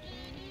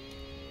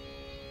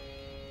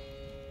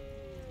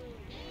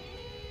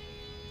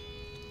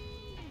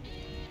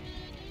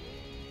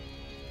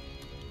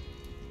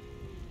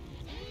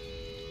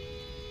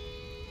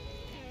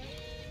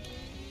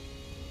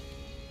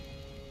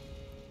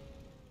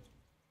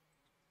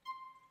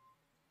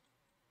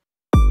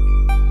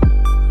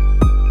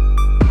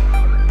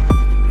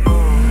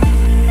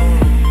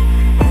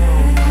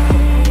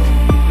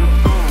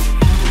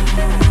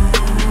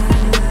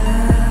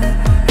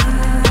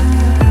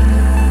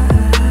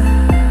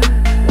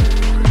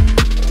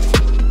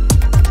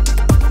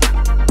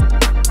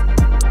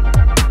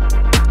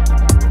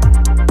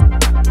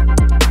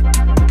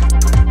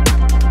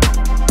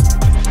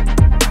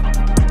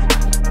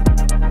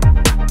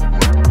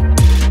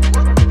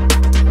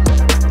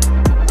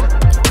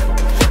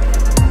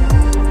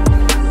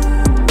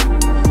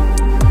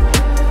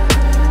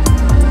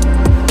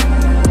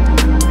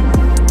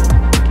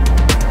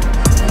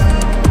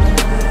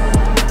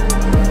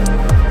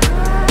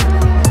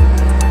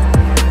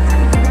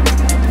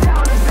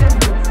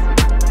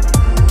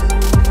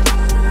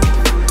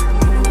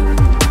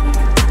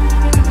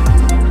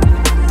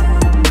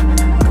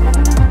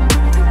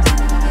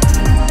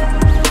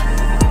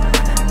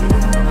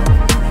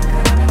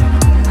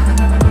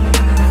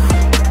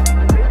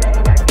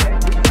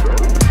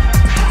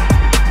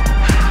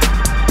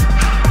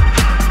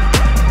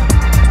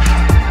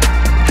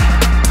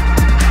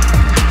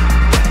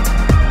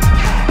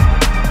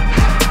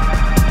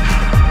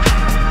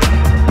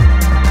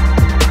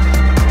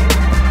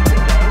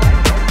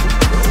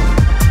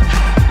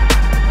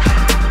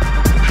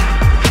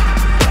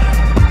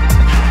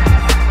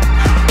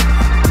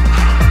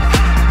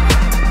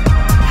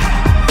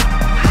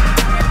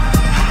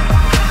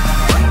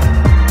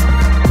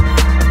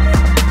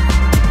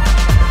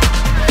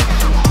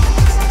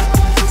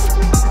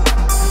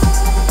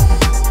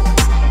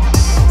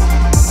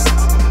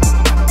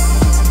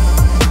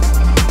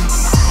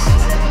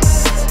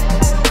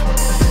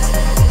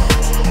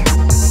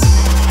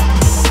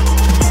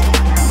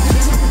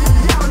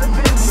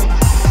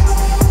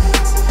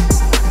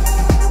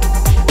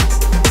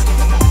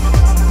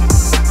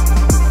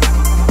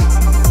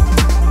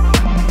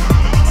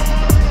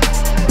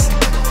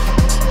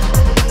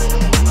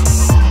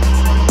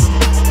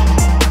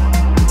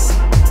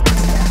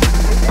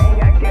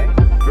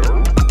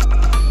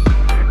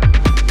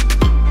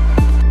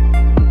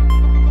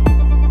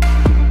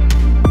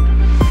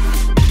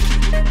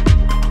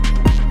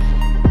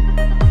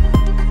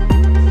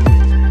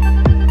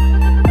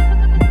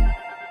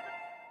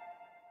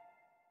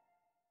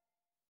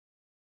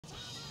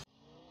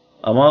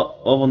 Ama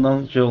o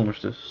bundan şey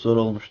olmuştu, zor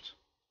olmuştu.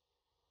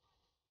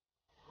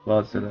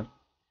 Bazı.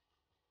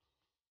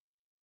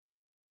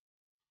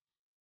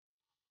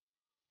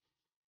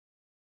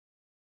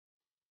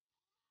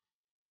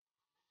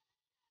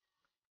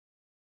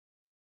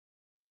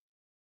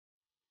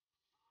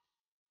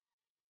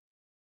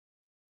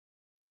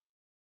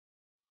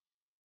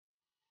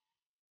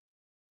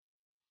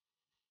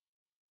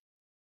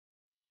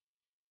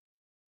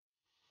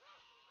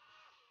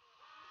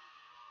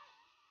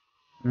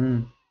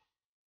 Hmm,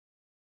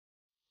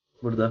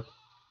 burada.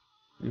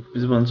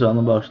 Biz bana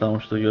canlı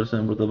bağışlamıştı.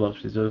 Görsen burada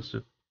bağışlayacağız.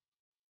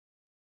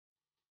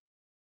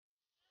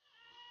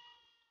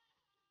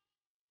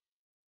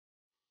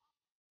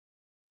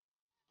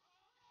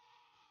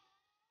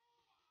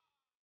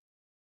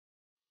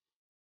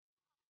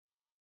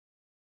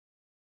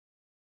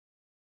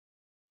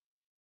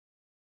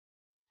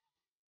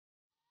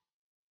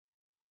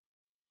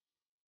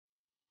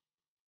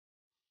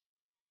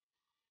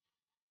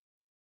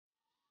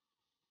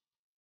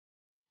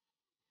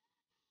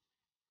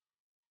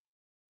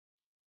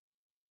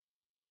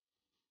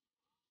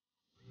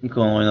 İlk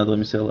onun oynadığı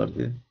misyalar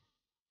diye.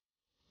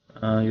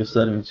 Ha,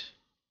 göstermeyeceğim hiç.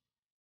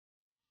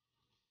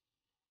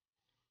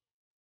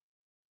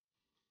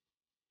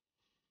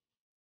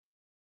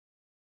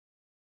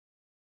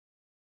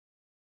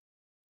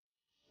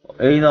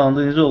 Aynı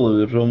anda nice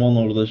olabilir. Roman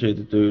orada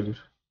şeydi,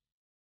 dövülür.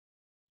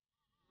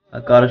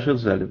 Ha, karşı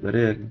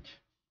özellikleri ya.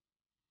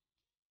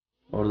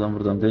 Oradan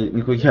buradan.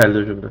 Niko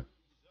geldi şurada.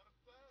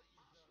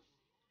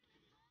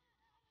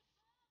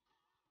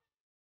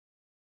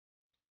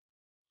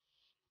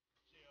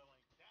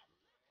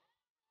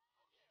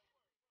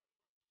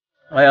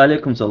 Ay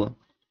aleyküm selam.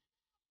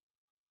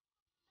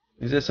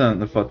 Bize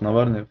sen ufak ne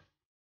var ne yok.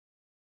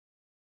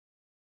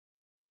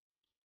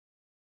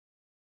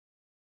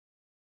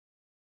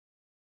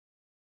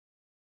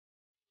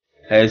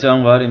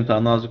 Heyecan var,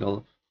 imtihanı az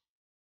kalıb.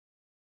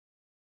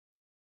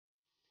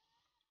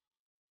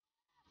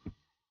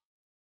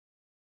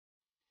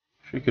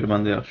 Şükür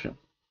ben de yaxşıyım.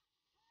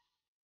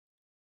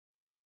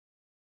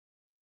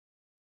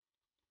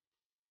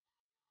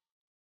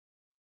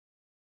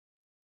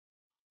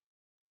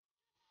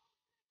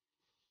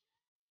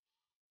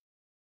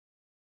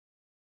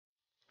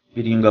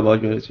 Bir gün qabağa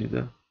görəcəyik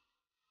də.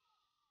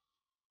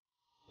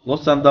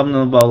 Los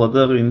Sandamla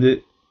bağladıq. İndi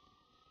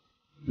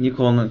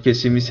Nikon'un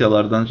kesin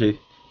misyalardan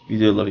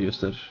videoları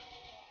gösterir.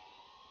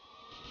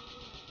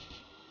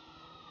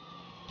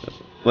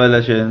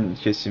 Böyle şeyin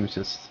kesin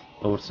misyası.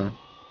 Overs'ın.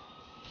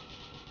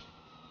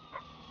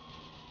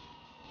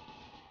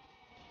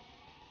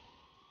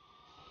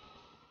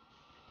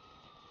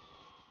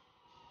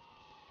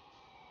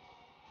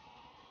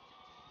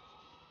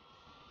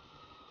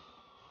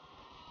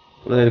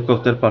 Burada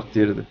helikopter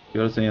partlayırdı.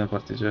 Görürsen yine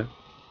partlayacak.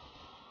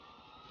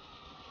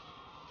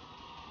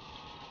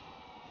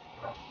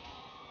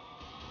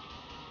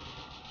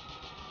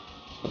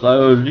 Daha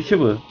öldü ki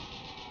bu.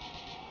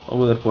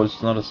 O kadar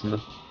polisin arasında.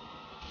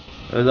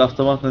 Öyle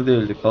avtomat ne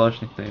değildi.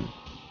 Kalaşnik'teydi.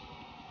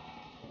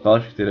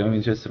 Kalaşnik değil.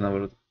 Winchester'ına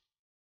vurdu.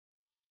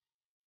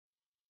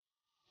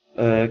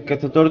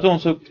 Kata 4'ü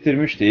onsuz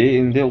bitirmişdi.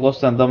 İndi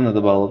Lost and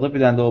Damned'ı bağladı. Bir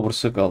tane de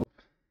Overs'ı kaldı.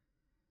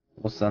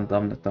 Lost and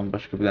Damned'dan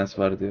başka bir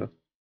tanesi var diyor.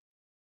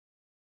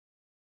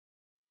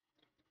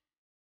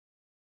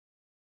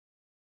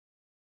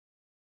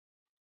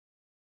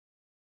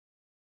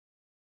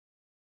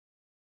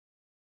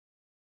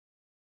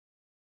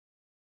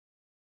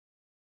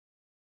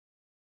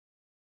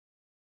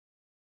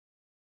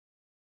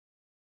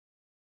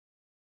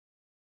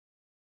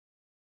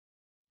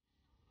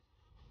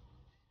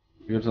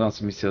 Bir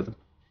nasıl misyadı.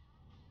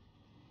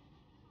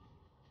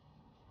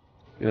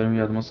 Yarım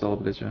yardıma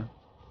salabileceğim.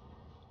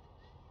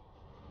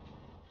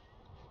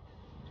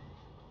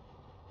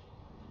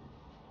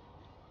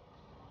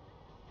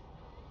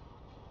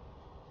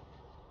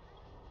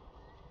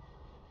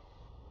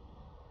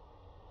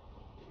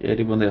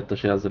 Yeri bunu da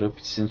yattaşı yazdırıp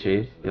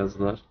bitsin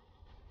yazdılar.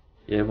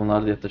 Yeri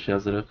bunlar da yattaşı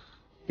yazdırıp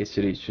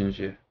geçiri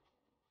üçüncüye.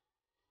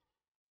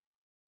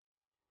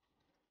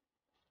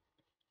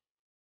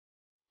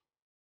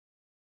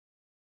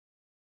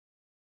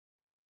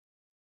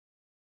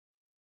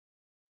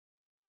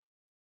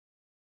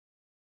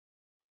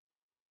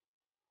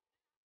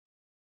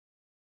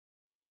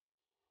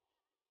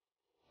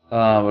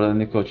 Aa burada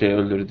Niko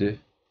öldürdü.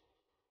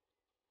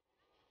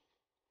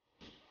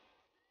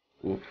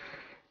 Uf.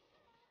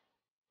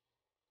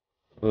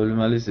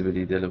 Ölmeliyiz bir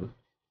lideri bu.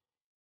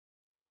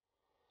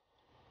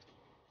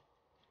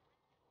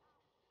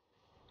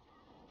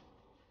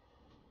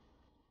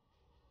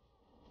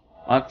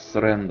 Max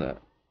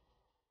Renda.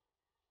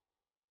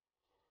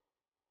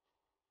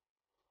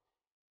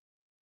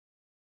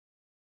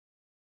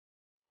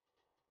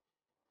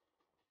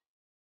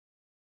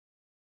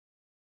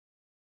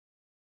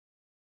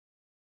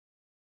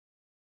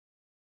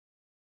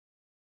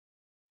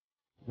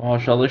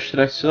 Maşallah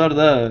iştirakçılar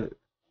da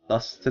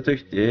dastete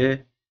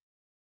töktü.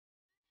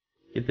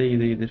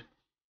 Gider.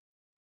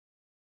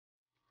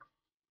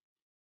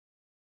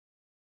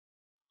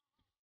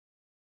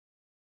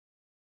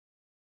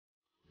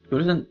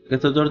 Görürsen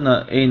GTA 4'le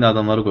eyni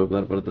adamları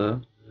koyublar burada.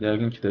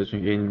 Yəqin ki də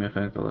çünki eyni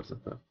mexanikalar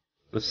zaten.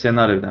 Bu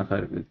senaryodan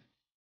fərqlidir.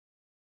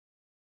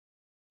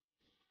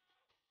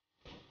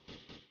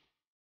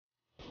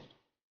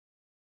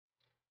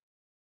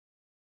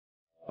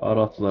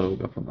 Ara attılar bu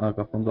qapını. Ha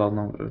qapını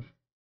dalından vurur.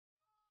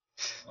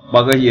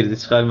 Baga girdi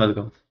çıxarmadı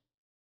qapını.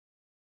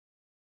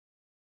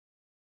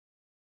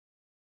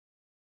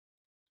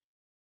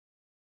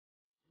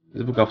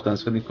 Biz bu qapıdan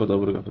çıxıb Niko da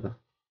vurur qapıda.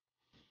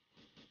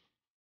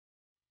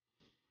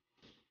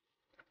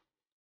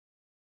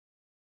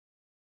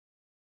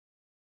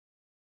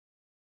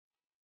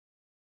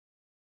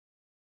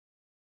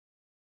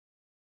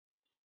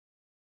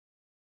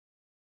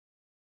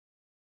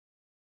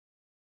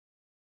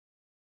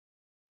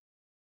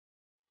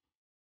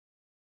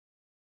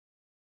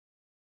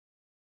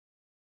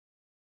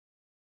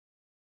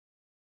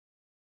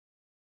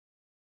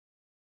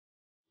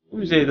 Bu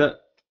müzeydə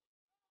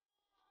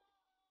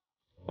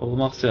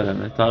olmaq istəyirəm.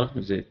 Tarix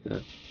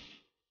müzeyidir.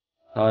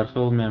 Tarixi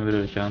olmayan bir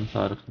ölkənin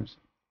tarix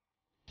müzeyi.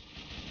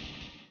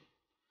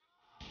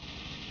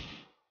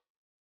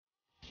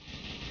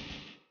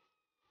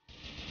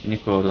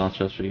 Niko oradan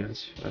çalışır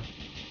gəlir.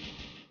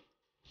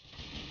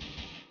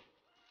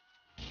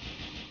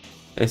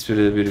 Espri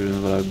de birbirini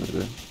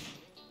vurabilirdi.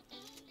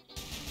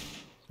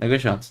 Ne kadar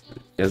şans.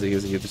 Geze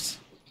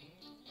gelirsin.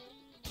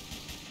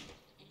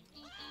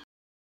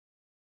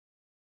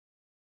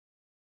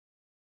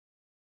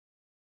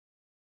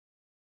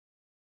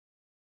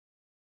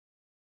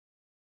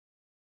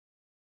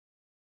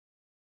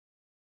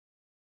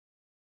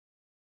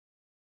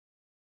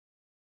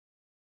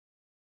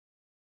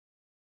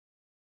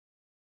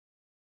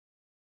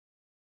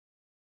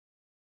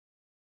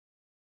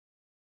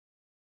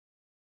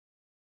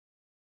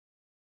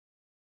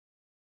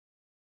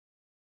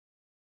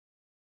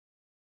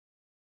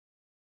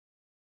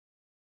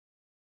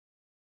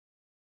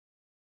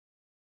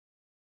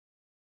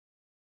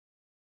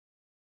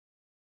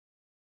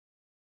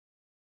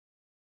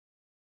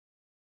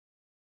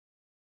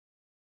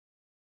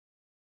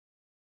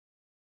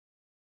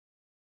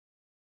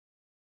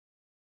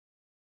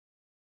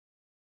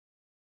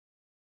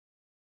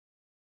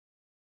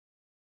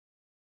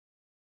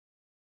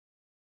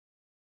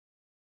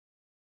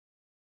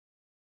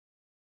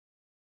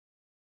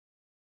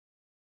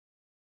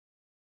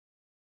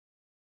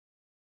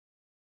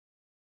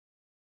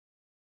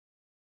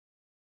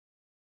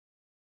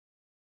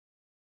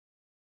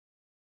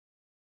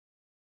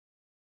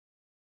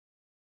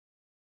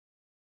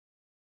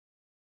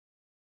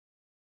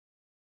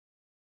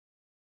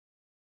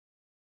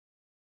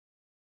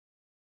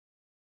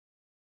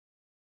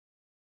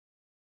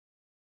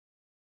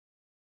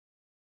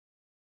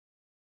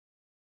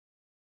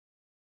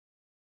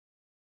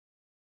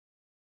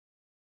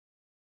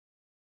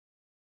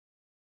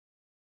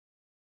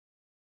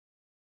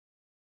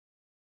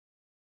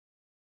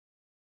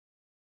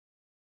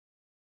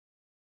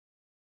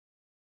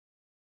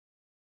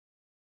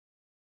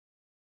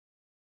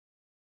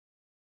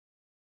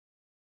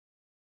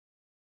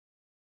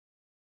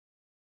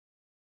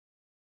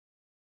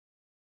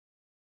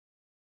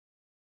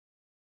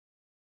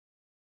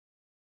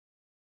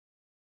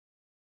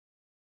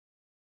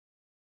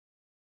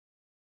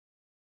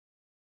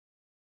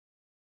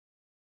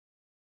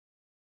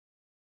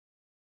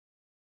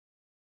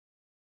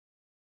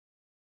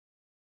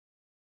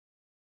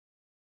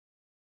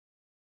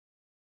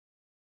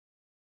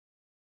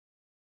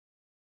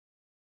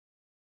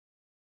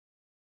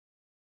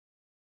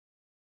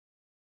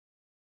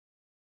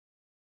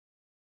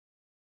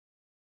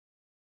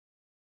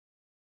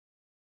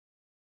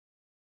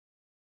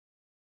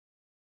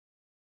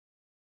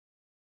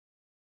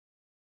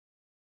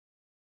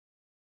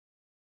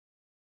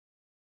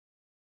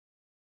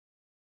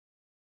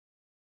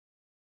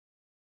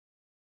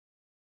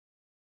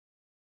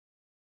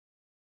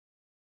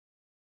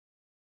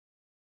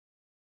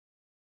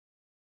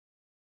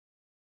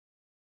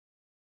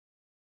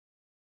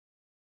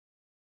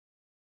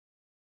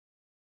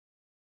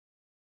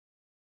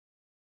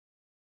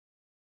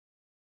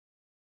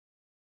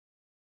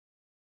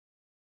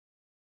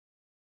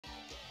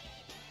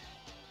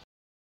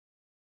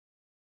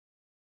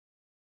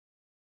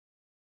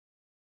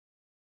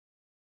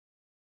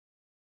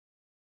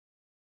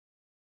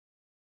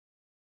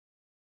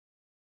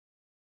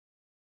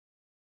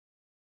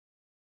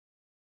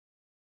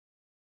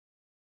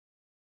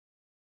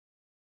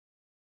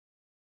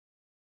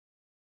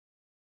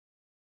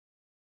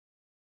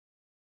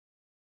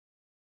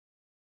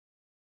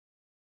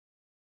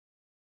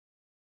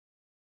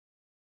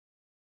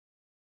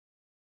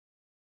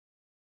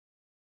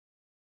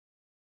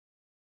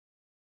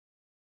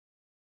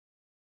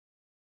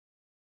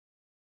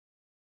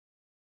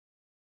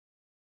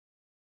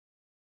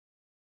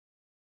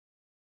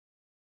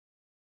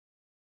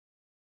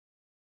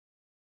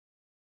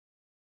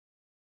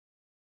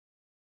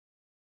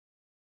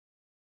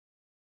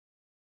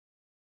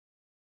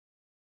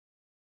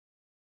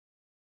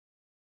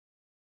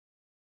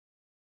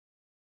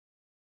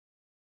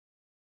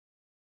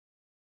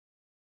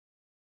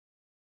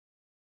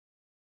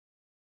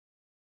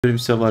 Bir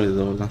şey var ya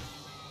da oradan.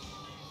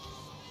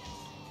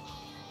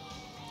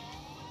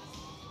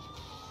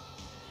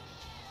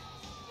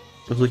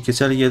 Yoksa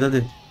keçəl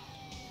gedədir.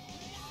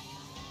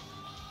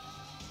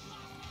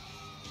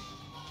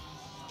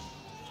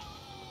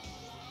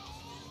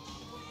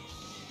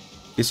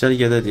 Keçəl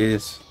gedədir,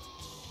 yes.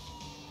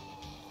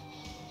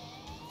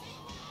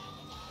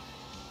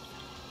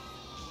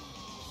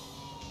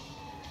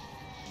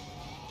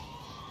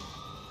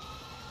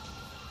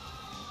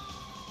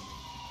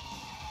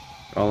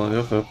 Allah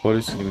yok ya,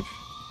 polis giymiş.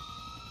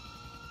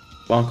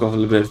 Bank of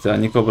Liberty,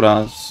 Nico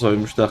Brown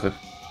soymuşdu axı.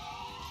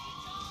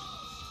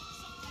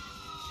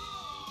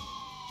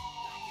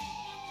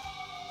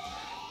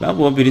 Ben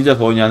bunu birinci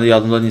dəfə oynayanda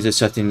yadımda necə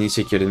çətinliyi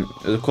çəkirdim.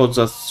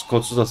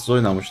 Kodsuz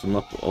oynamışdım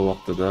o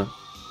vaxtda da.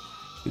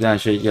 Bir dənə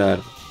şey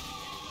gəlir.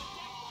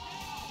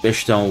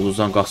 5 dənə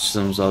ulduzdan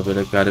qaçışdığımıza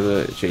belə qəribə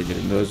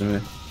şeydir.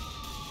 Özümü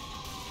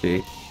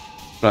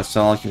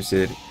profesional kimi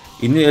seviyorum.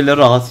 İndi elə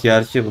rahat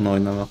gəlir ki bunu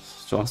oynamaq.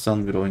 Çox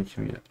asan bir oyun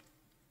kimi gəlir.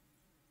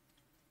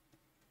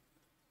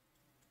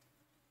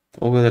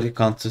 O qədər ki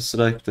Counter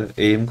Strike'da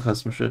aim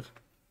kasmışıq.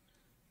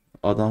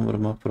 Adam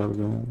vurmaq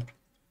problemi olur.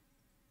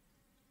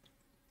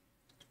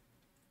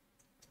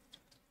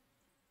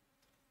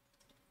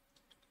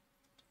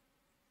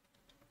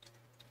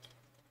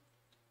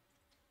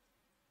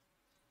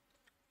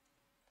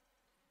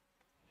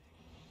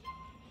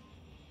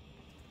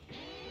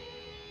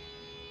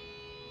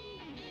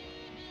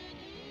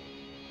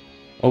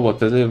 O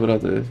ATD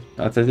buradır.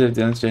 ATD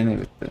evdənin şey nə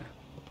bitti?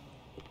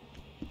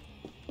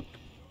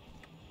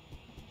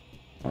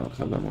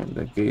 Arkadan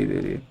orada qeyd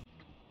edeyim.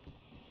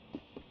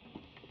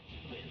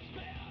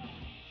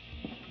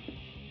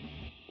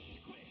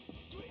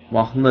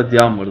 Vaxtında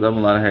dayanmır da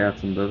bunların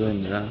həyatında da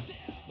indi ha.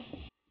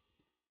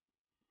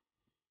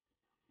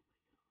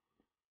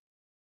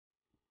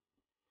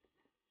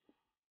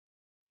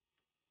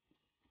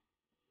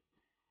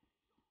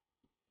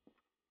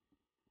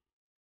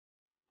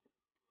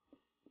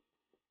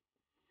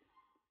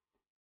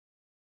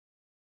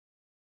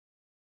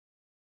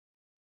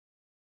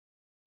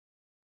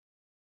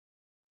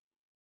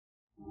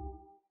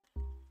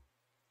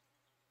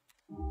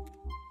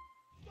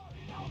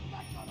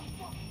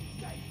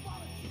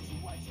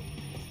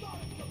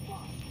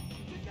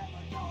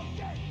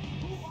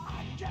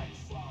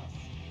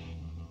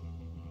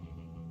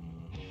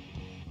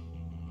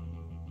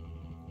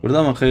 Burada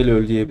ama xeyli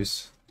öldüyə biz.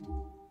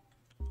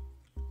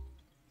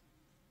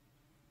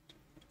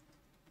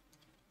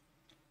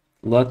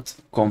 Let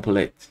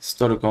complete.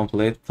 Story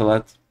complete.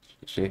 Let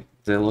şey.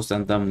 The Lost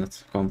and Damned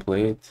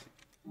complete.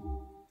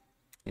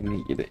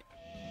 Şimdi gidelim.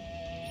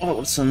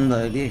 Olsun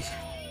da değil.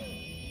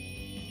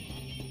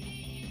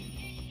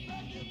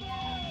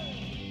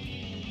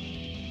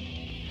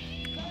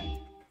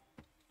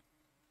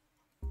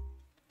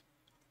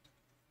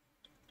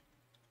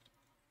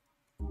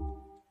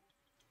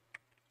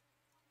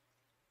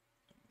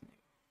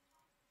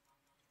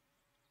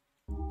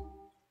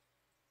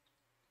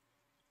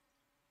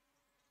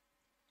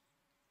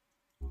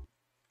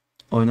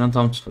 Oyundan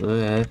tam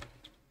çıxdı, evet.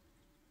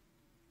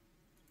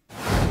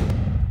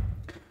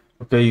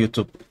 Okay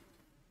YouTube.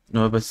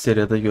 Növbəti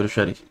seriyada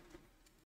görüşərik.